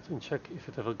Wampet in check if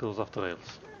it ever goes off the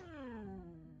rails.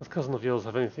 Does cousin of yours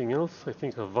have anything else? I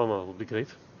think a Vama would be great.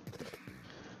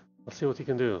 I'll see what he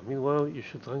can do. Meanwhile, you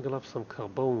should wrangle up some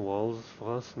carbone walls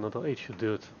for us. Another 8 should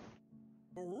do it.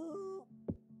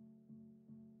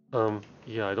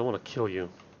 Yeah, I don't want to kill you.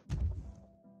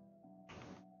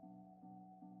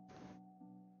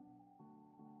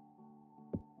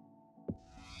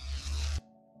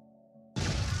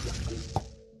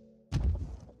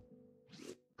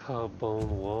 Carbone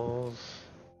walls.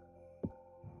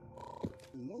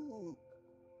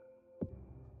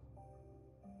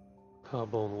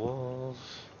 Carbone walls.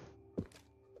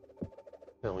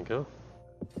 There we go.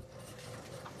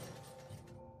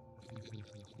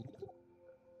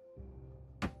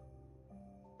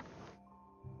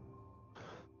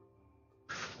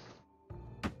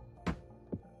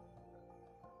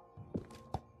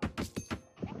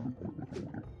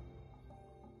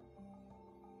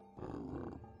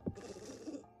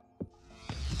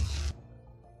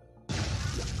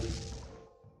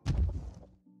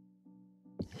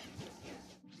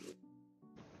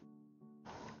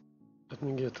 Let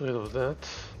me get rid of that.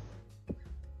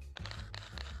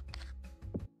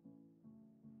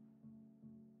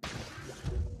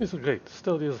 These are great,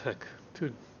 sturdy as heck.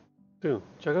 Two.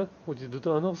 Jagger, would you do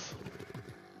the honors?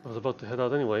 I was about to head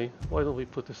out anyway. Why don't we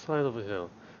put this sign over here?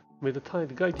 May the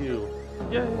tide guide you.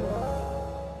 Yay!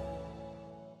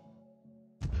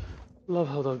 Love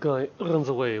how that guy runs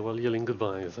away while yelling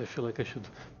goodbyes. I feel like I should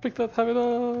pick that habit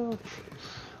up.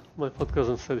 My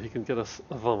podcast said he can get us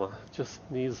a Vama. Just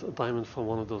needs a diamond from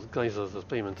one of those geysers as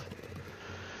payment.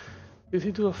 Did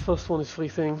he do a first one is free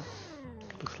thing?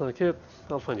 Looks like it.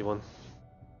 I'll find you one.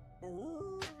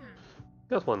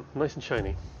 Got one, nice and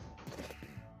shiny.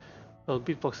 I'll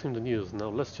beatbox him the news. Now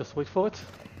let's just wait for it.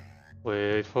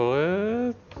 Wait for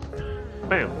it.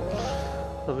 Bam!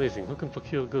 Amazing. Who can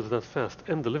procure goods that fast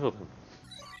and deliver them?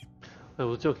 I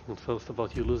was joking at first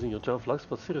about you losing your job, Flux,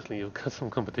 but seriously, you've got some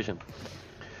competition.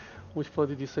 Which pod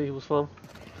did you say he was from?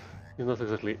 He's not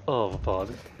exactly of a pod.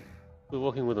 We're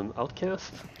working with an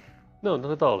outcast? No,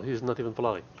 not at all. He's not even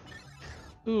Polari.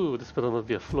 Ooh, this better not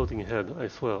be a floating head. I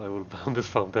swear I will burn this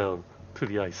farm down to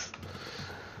the ice.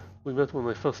 We met when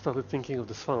I first started thinking of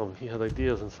this farm. He had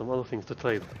ideas and some other things to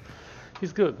trade.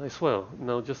 He's good, I swear.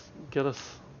 Now just get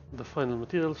us the final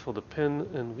materials for the pen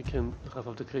and we can wrap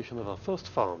up the creation of our first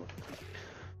farm.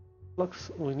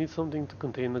 Flux, we need something to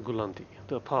contain the Gulanti.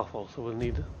 They're powerful, so we'll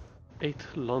need 8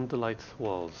 Londolite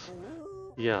walls.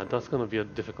 Yeah, that's gonna be a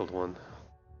difficult one.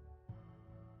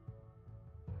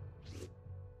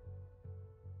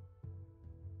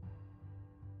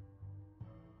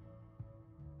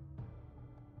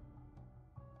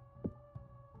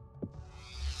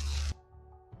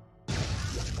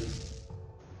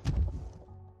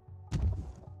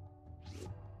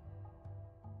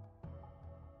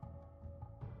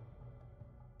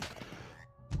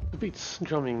 Beats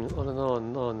drumming on and on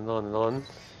and on and on and on.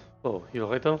 Oh, you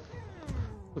alright now?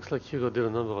 Looks like Hugo did a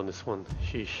number on this one.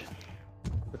 Sheesh.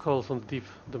 The calls from the deep,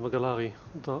 the Magalari,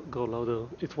 grow louder.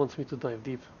 It wants me to dive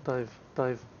deep. Dive.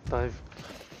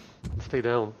 Stay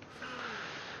down.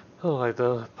 Alright,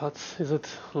 Pats, is it?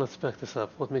 Let's back this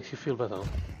up. What makes you feel better?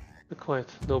 The quiet,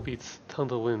 no beats,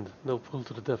 thunder wind, no pull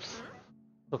to the depths.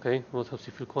 Okay, what helps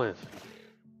you feel quiet?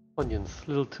 Onions,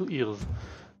 little 2 ears.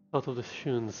 Out of the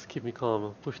shoons, keep me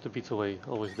calm, push the beats away,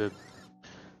 always did.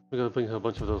 We're gonna bring her a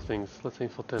bunch of those things. Let's aim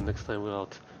for 10 next time we're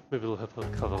out. Maybe it'll help her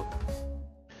recover.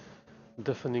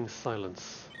 Deafening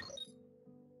silence.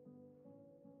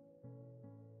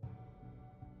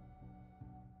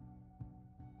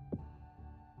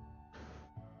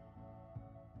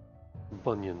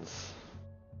 Bunions.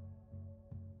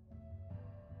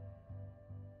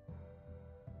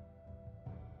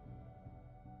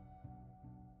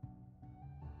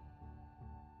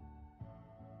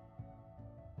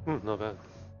 Not bad.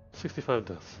 65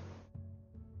 deaths.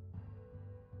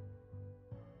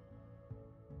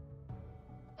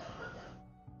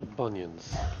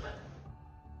 Bunions.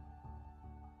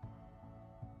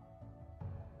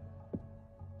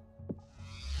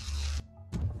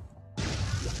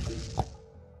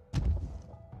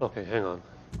 Okay, hang on.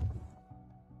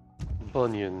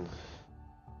 Bunion.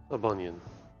 A bunion.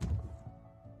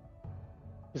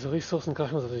 Is a resource in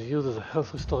Crashlands that is used as a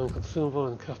health restoring consumable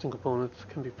and crafting component.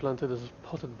 Can be planted as a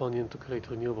potted bunion to create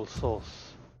a renewable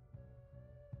source.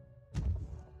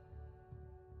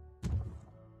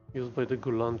 Used by the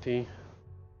Gulanti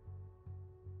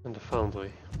and the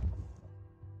Foundry.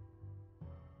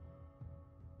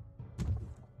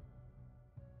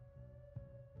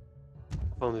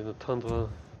 Found in the tundra,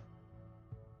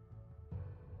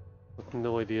 but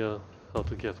no idea how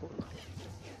to get one.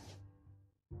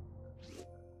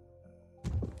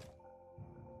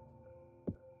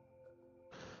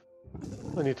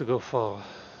 I need to go far.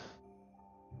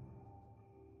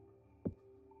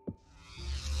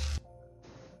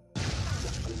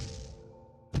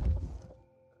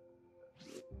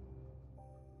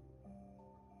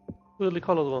 Really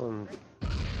colored one.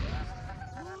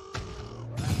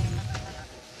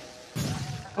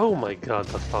 Oh my god,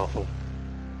 that's powerful.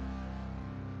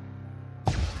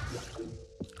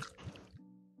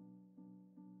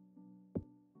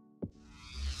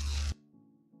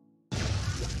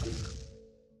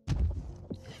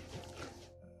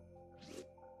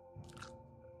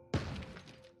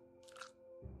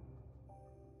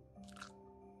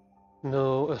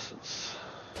 No essence.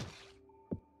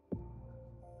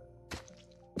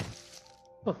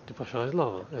 Oh, depressurized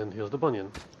lava, and here's the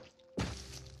bunion.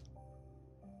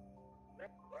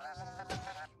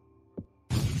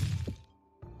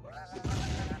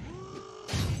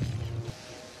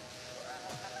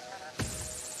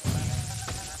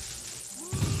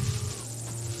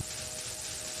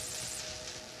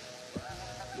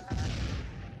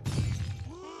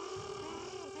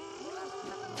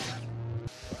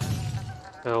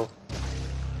 Ow.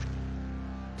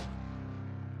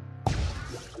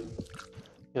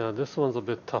 Yeah, this one's a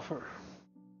bit tougher.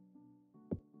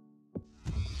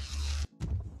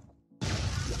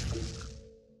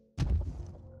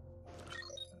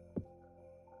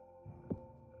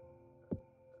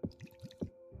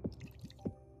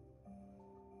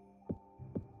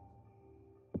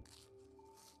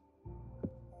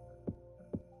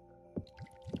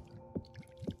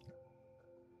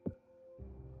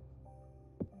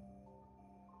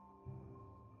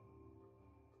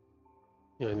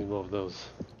 Yeah, I need more of those.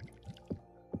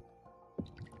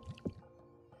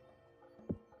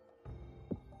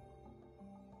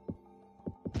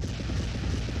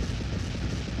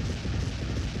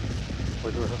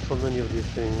 Why do I have so many of these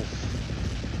things?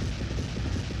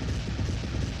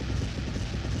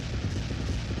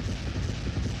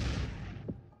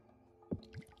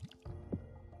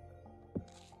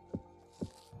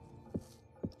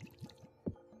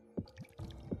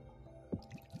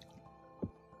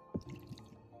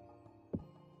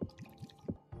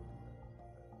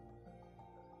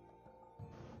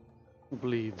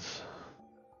 Bleeds.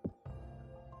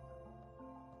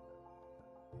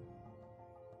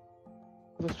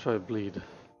 Let's try bleed.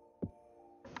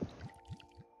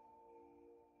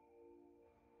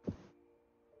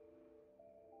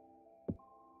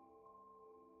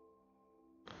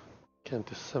 Can't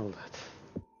disassemble that.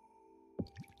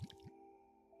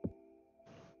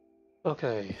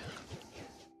 Okay.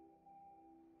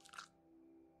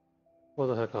 What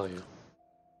the heck are you?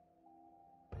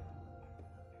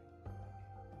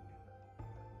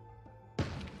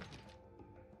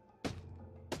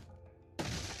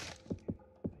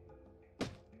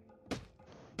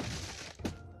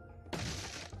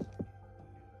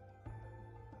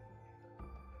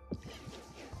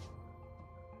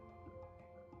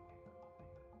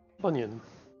 Bunion.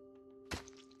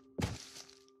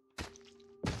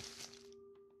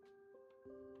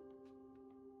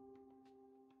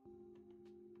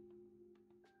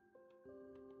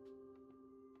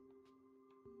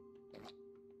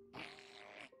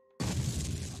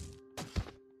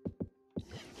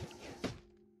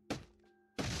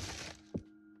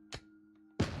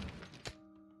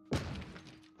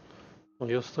 Oh,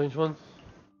 you're a strange one?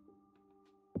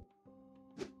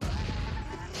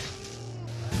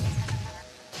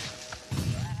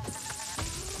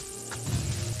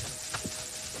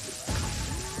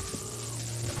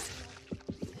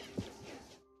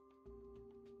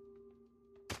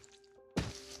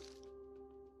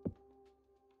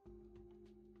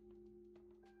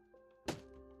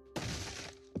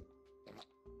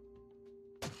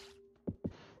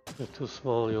 You're too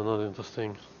small, you're not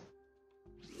interesting.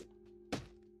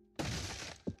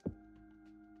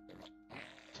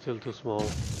 Still too small.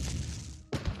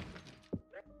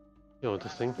 You're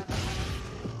interesting.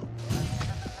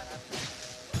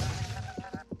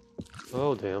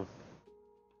 Oh damn.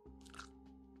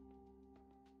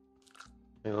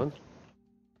 Hang on.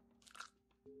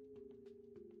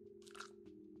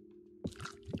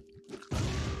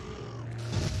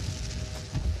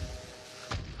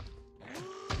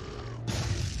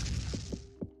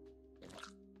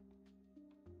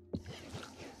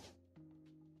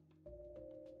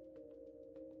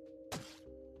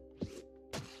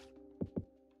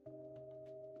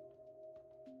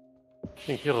 I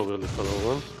think you're a really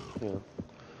fellow one. Yeah.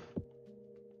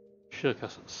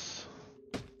 Shirkassus.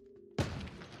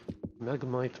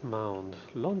 Magmite Mound.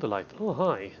 Londolite. Oh,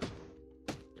 hi.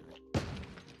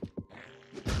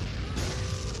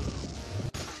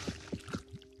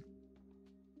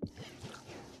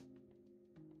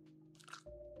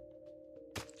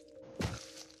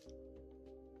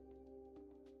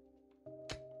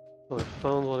 So I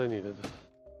found what I needed.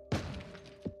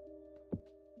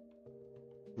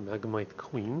 Magmite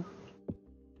Queen.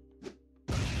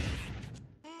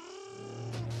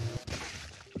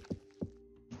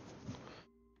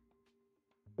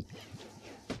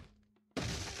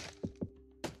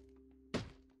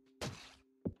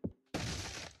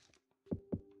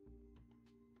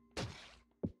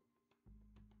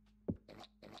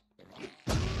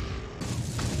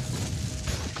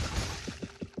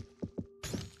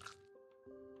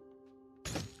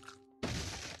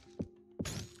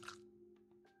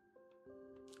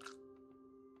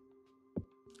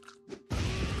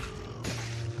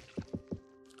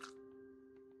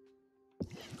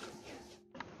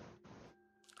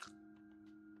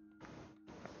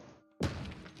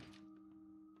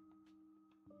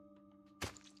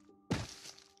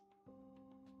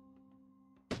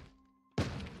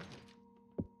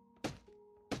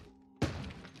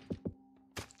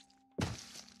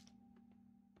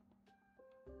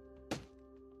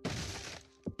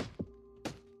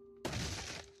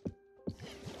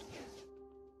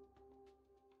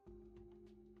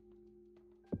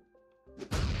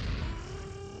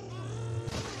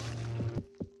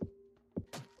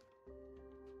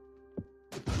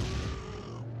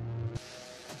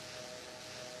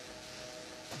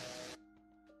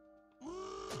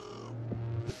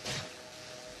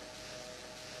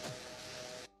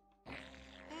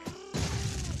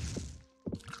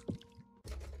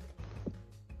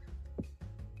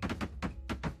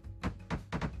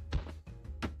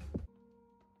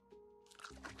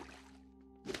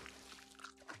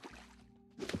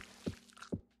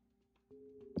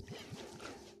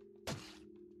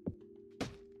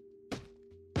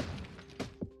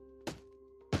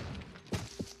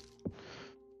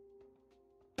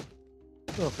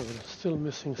 Okay, but I'm still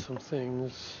missing some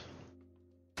things.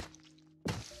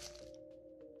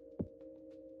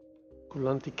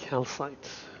 Gulanti calcite.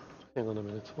 Hang on a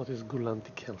minute. What is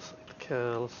Gulanti calcite?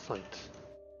 Calcite.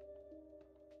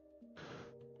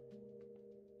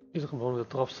 Is a component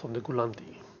that drops from the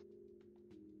Gulanti.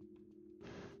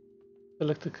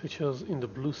 Electric creatures in the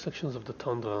blue sections of the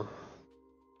tundra.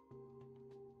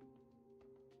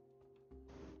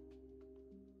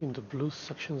 In the blue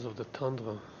sections of the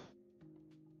tundra.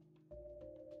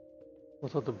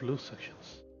 What are the blue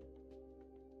sections?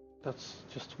 That's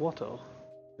just water,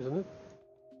 isn't it?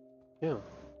 Yeah.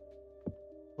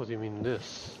 What do you mean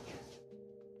this?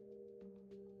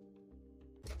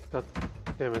 God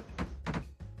damn it.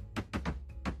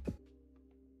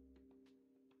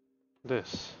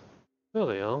 This. There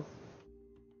they are.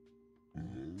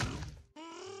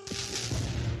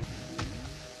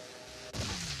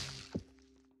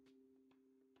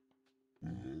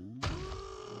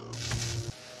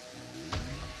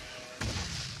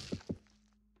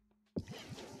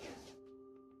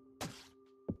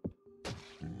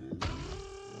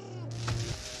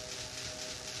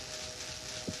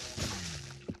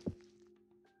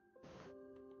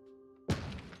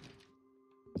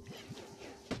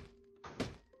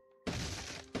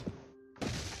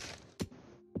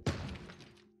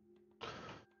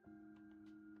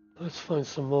 Let's find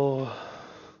some more.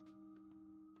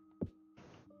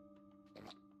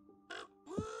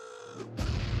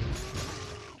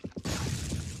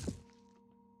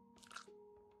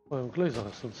 Glazer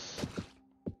essence.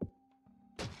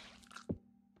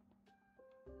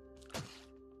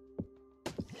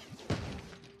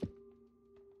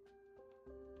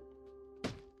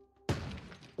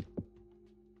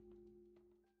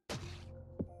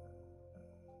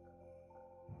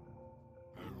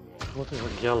 What is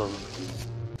a gallon?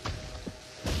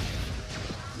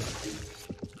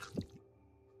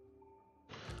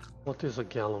 What is a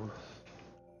gallon?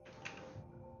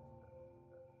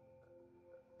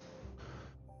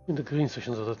 In the green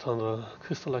sections of the tundra,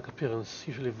 crystal-like appearance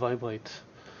usually vibrate.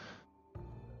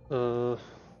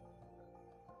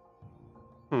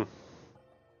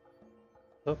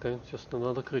 Okay, just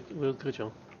another weird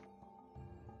creature.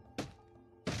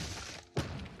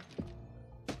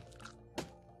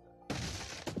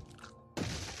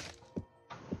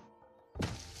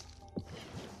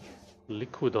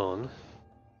 Liquidon.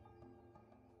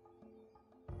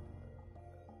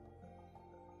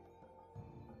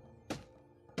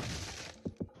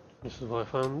 This is where I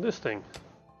found this thing.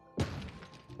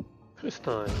 This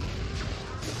time.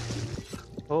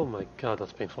 Oh my god,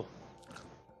 that's painful.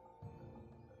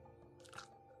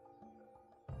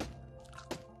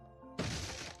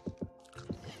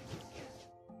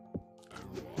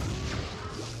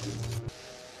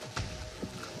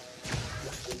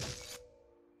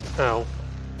 Ow.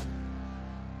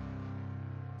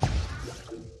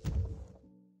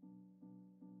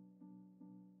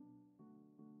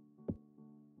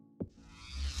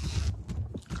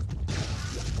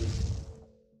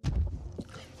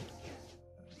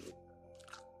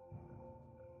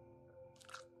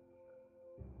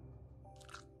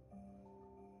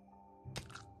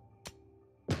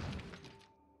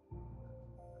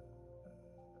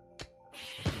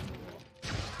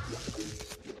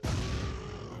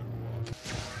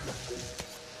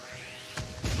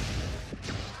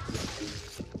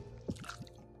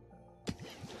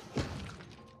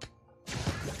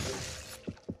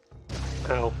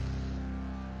 Ow.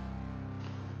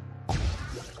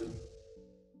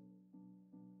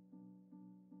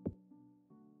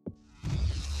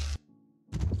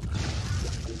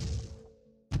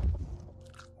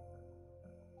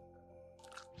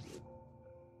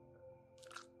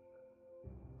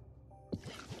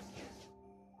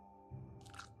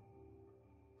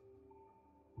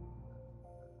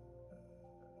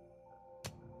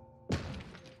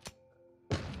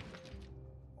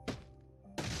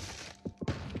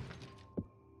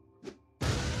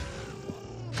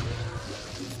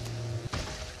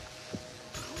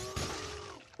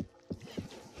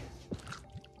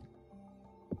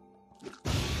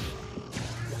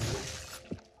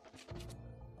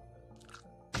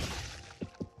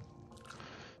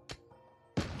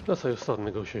 That's how you start a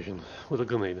negotiation, with a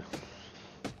grenade.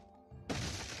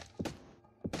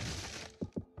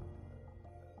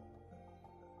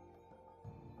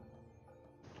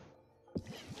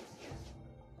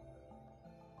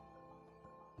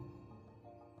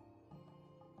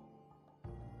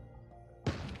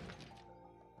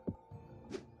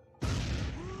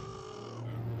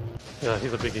 Yeah,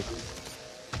 he's a biggie.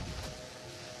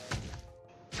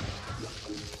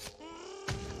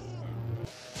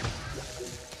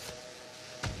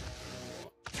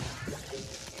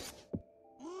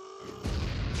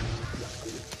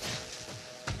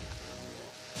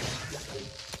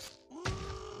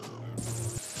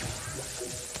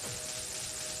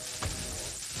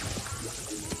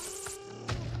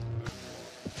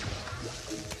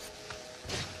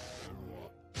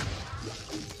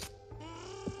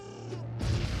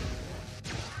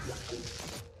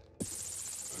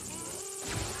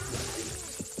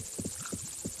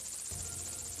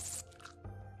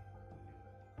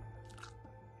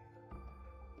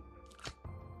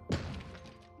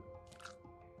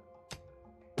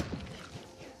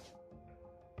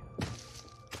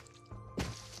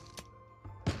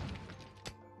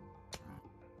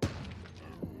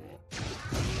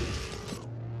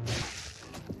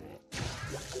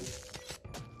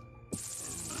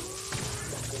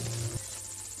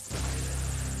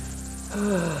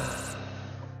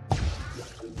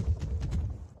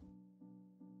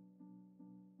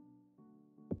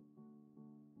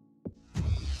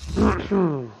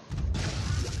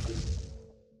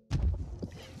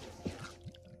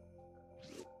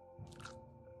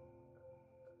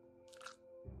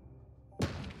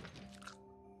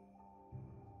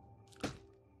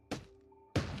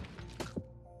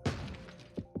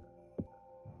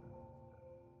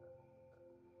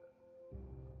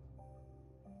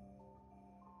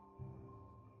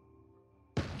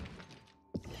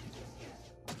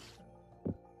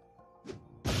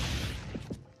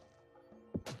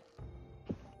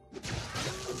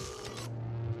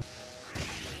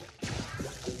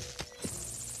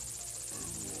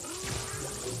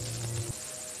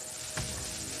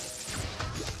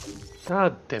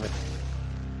 God damn it.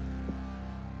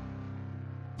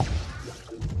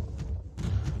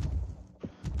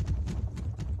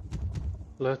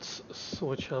 Let's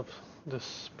switch up the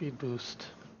speed boost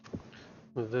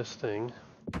with this thing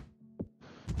and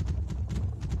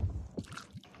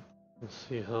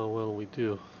see how well we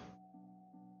do.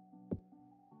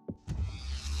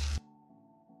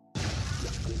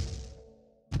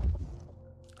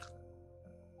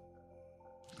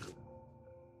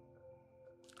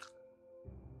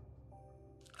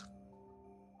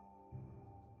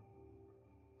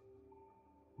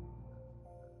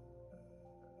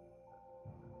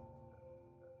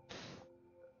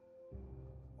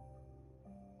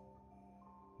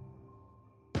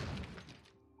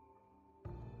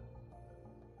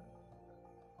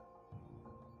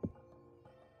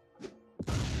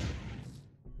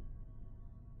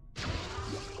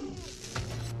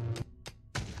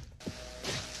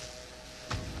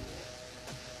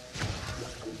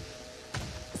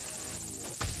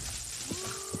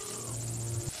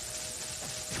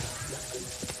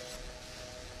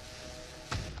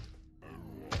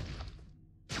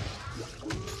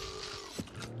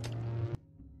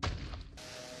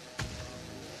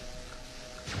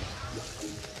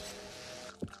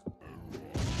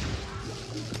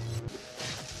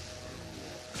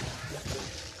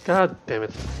 God damn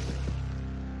it.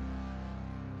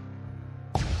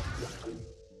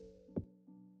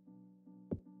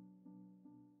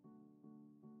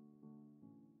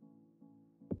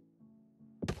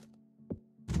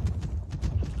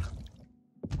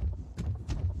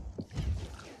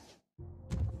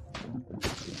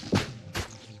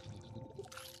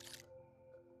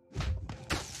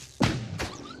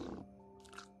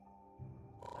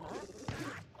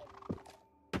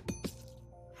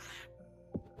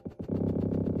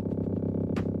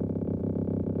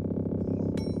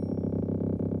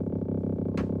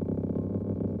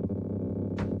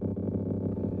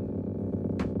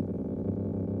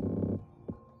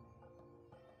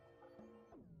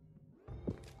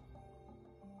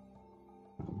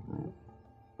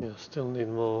 Yeah, still need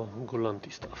more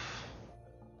Gulanti stuff.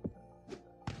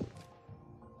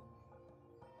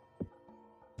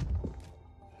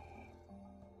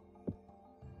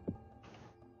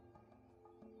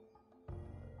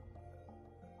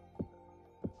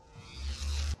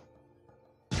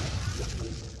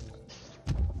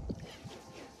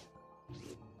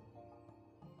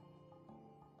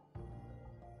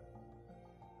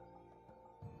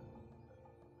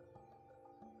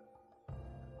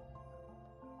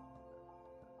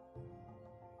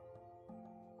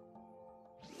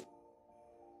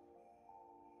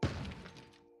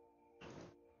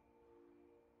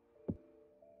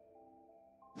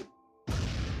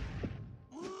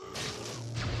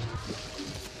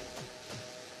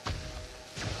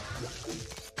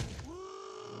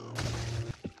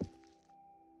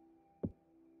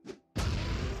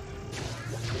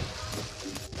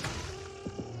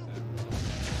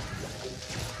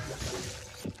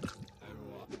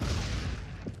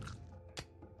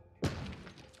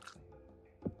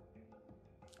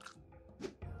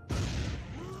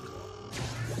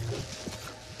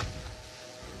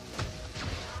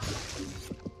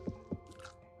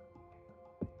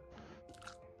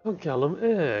 A gallon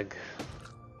egg.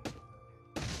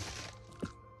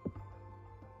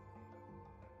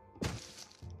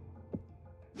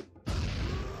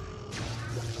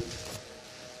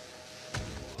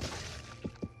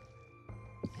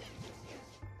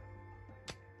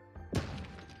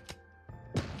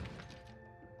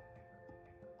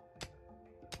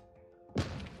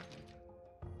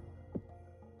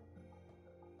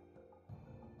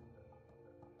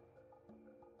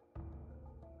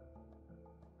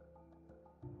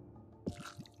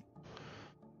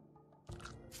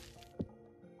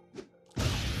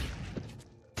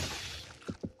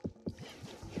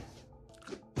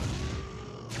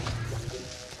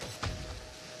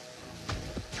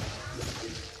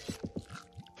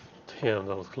 Damn,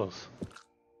 that was close.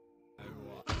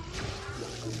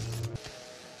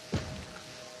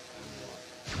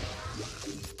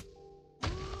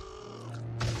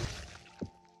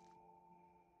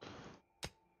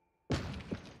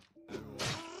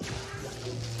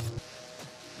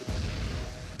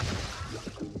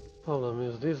 Problem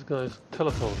is, these guys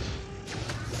teleport.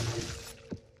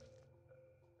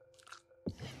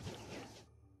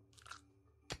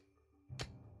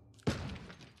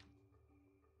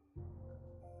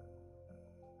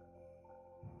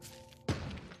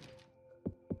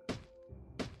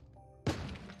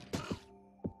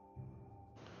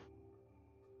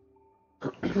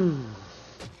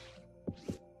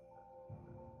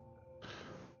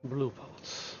 Blue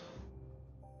pots.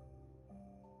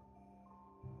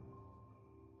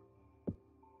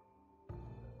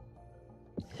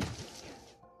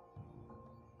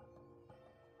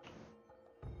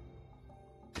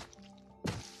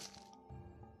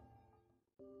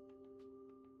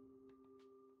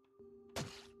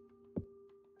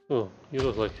 Oh, you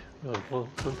look like you're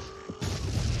important.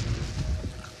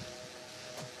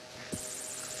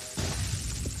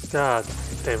 God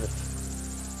damn it.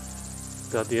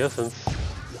 Got the essence.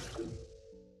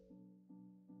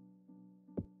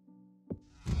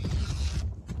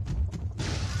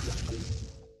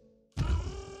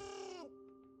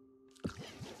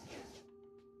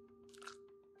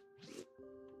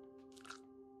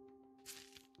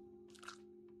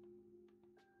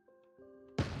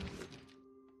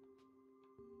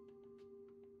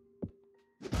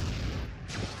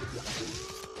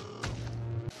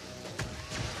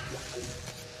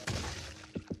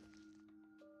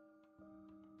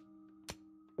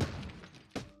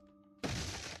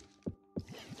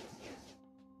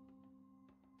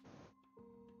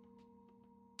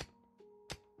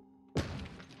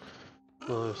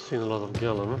 Well, I've seen a lot of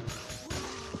gallon,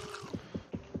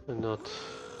 and not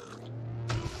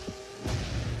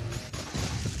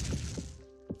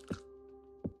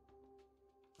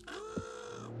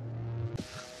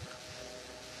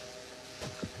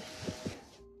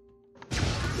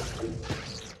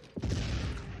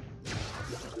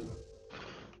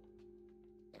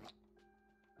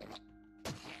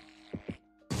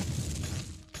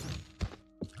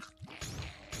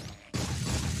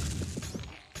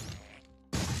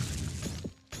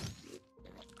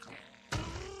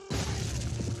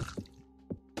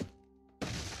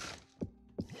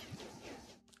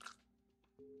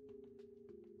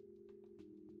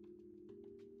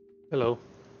Hello.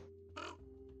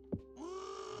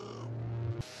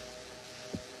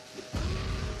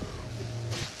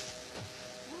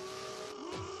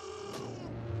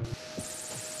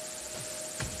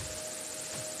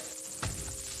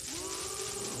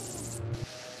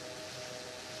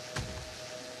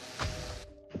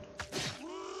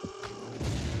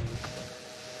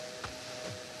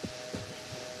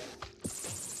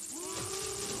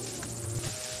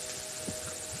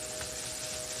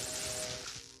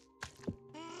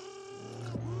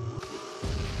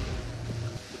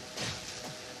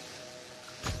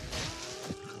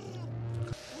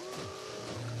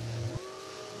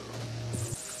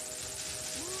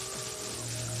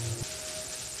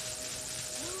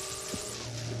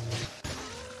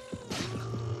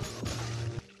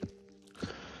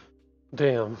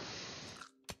 Damn.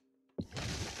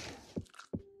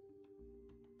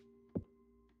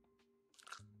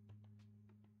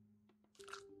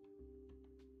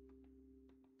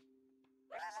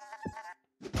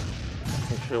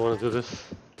 Actually, I want to do this.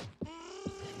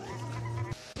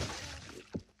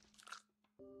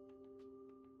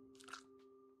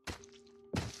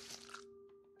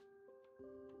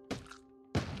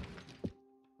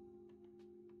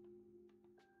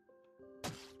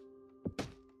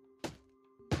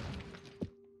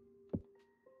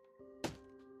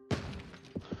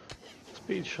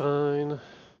 Speed shine.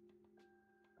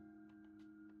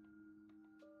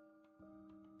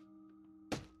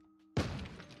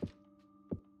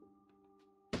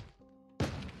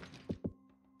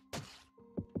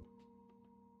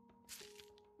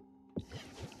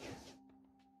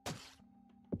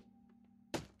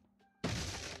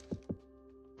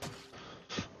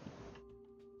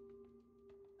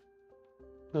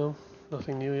 No,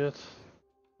 nothing new yet.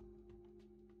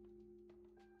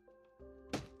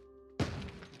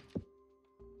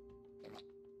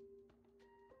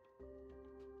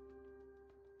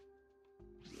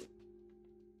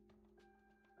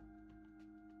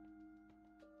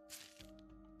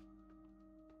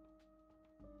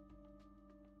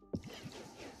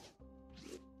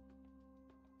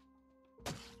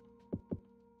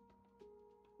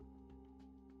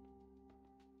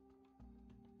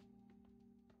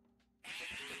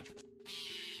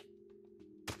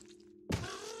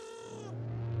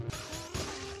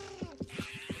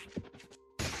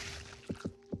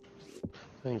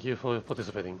 Thank you for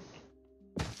participating.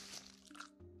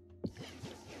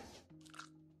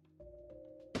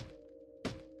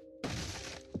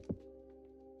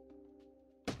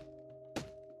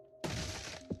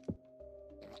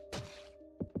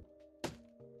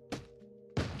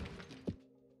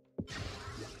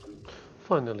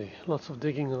 Finally, lots of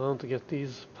digging around to get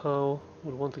these. Pow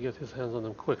will want to get his hands on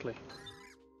them quickly.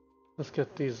 Let's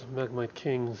get these Magmite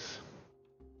Kings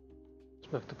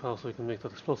back to Pow so he can make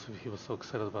that explosive he was so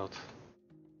excited about.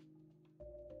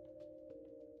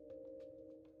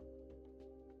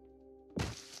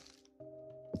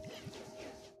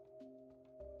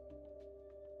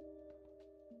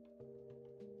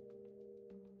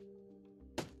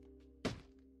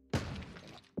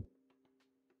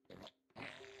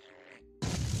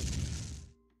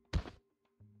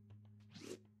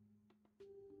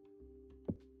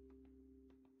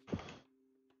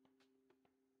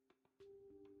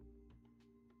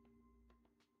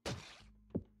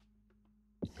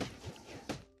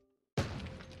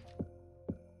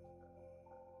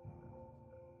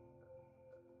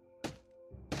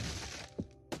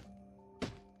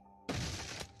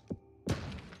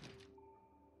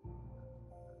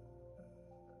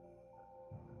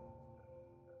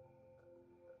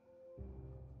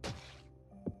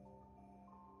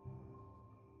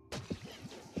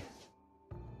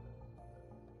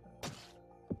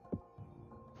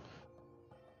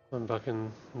 I'm back in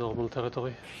normal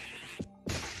territory.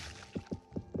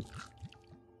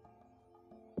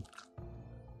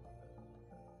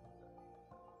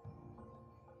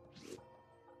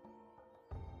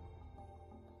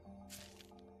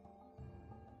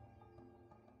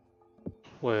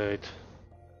 Wait.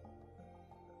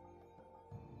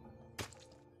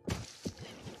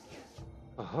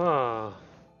 Aha!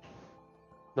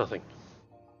 Nothing.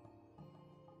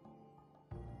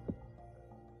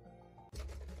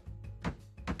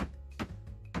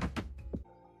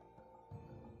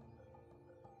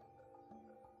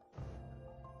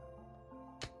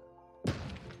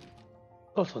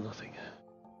 Also nothing.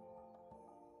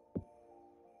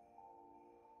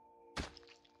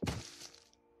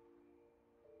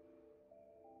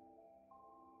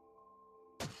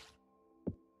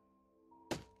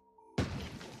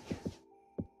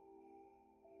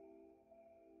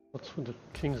 What's with the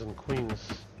kings and queens?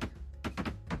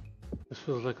 This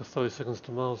feels like a 30 Seconds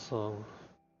to Mars song.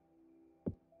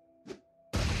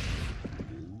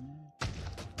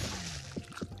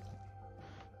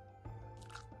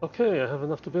 Okay, I have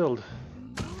enough to build.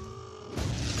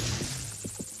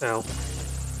 Ow.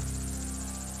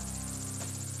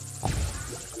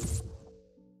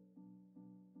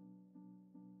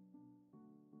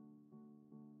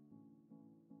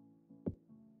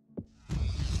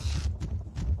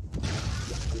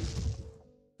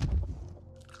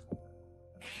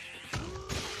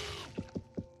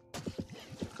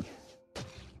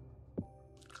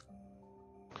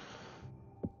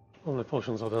 All my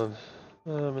potions are done.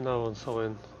 I'm an hour and so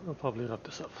in. I'll probably wrap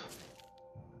this up.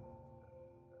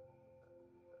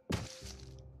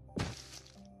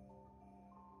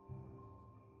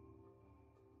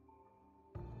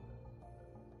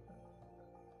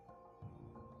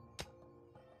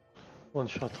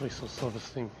 One-shot resource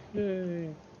harvesting.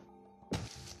 Yay!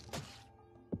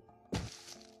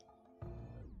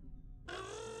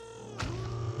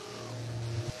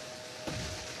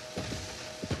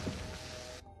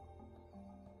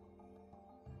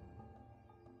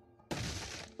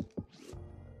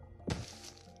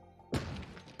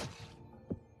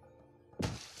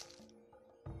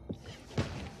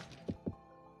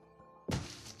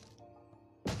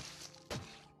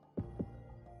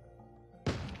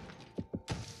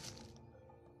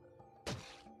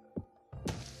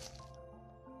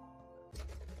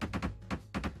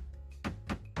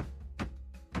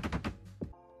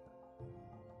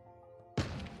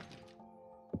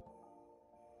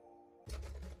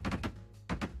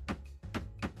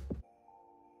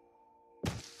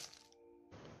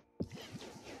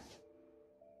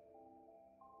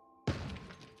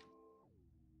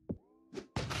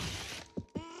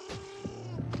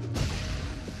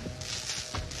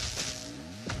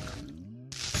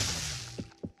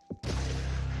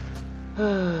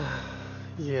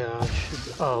 Yeah, I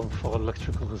should arm for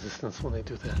electrical resistance when I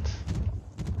do that.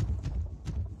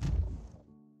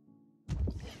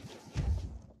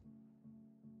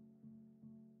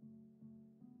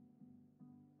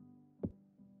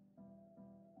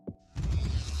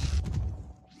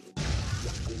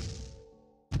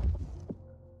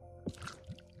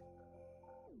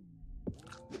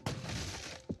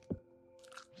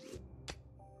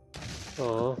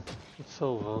 Oh, it's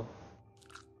over.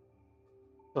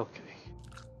 Okay.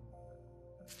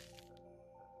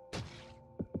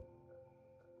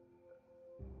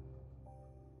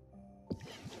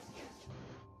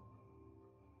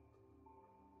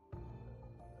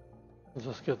 I'll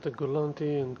just get the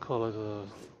Gulanti and call it a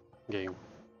game.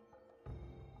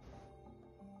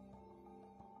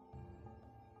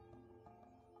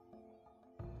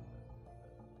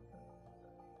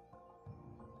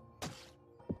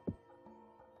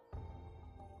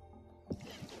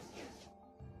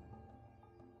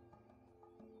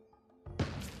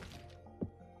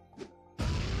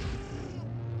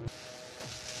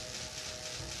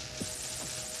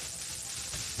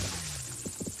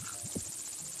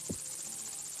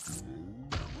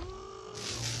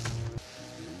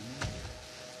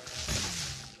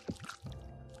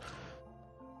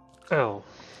 Ow.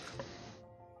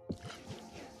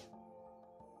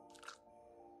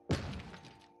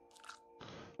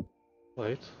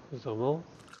 Wait, is there more?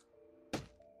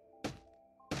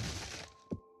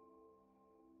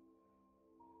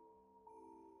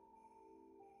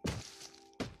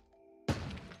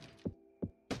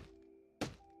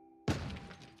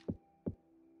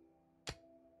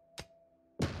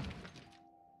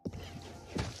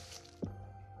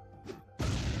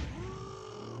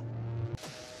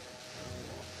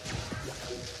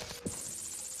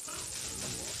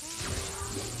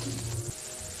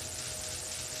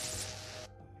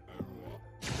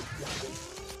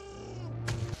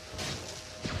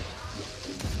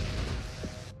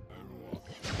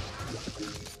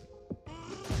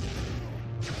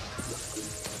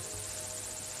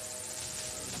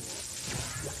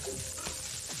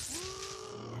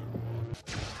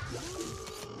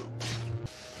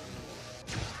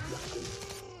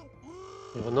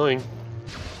 You're annoying.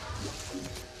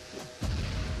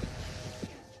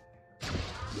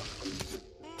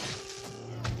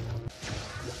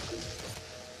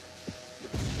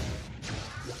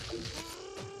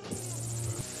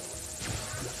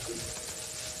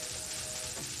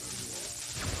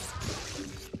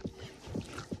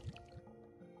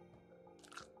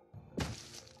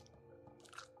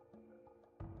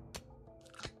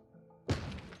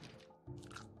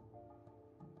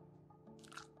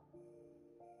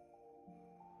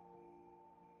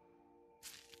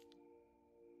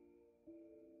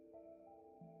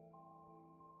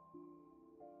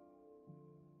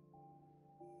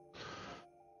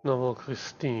 Novel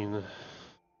Christine.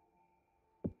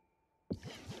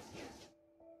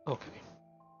 Okay.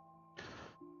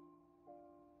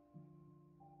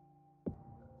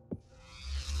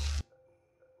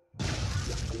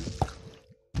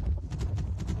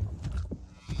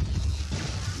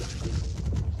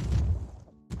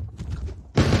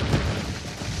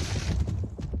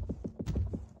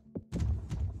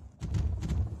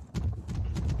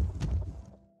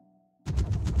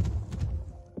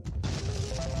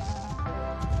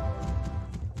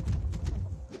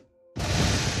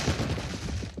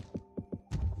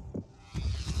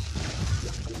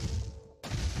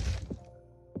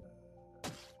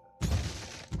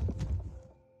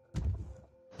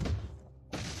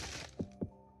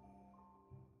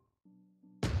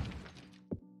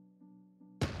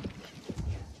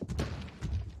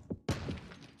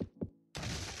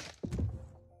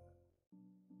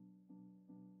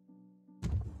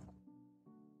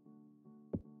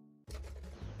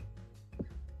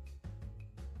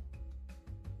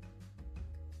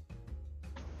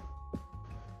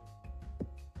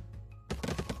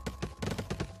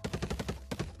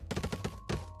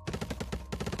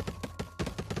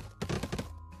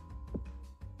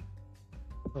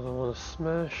 I don't want to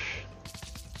smash.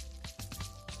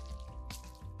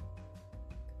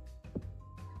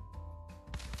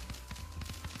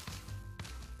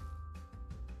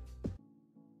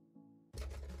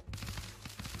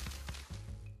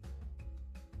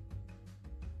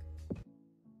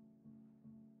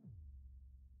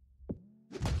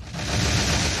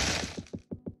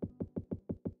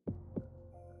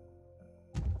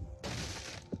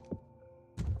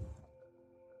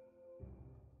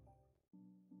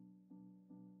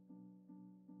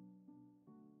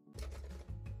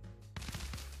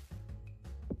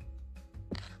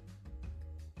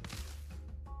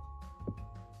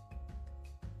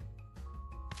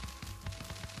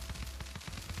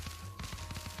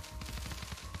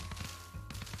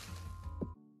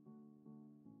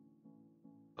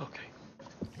 Okay.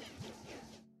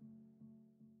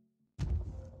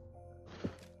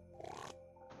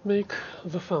 Make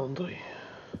the foundry.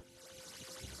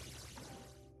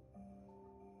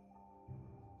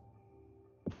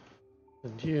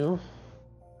 And you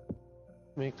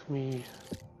make me,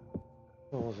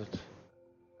 what was it?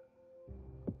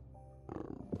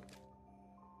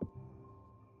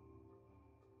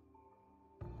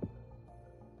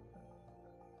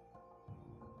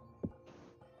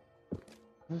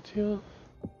 Is it here?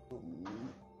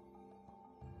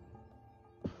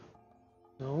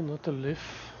 No, not a lift.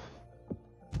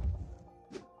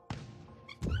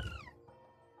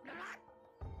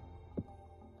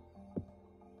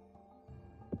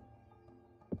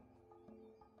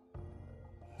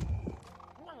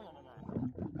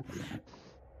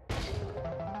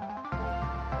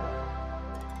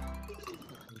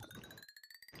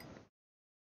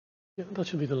 Yeah, that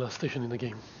should be the last station in the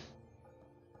game.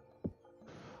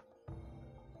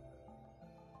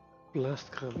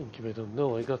 Blast crab incubator.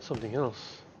 No, I got something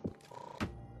else.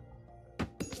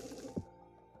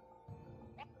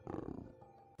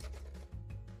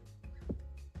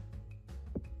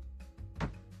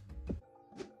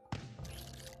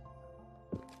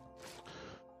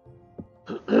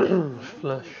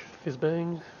 Flash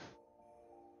fizzbang.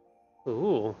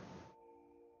 Ooh.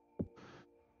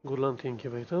 Gauntlet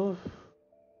incubator.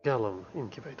 Gallum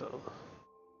incubator.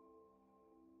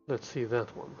 Let's see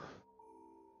that one.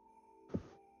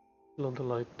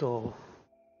 Light door.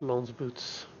 Lawns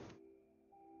boots.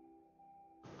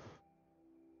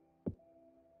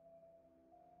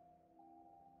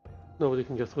 Nobody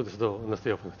can get through this door unless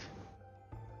they open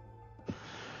it.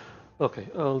 Okay,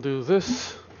 I'll do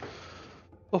this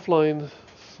offline,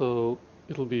 so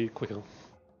it'll be quicker.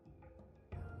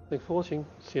 Thanks for watching.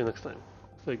 See you next time.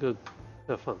 Stay good.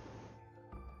 Have fun.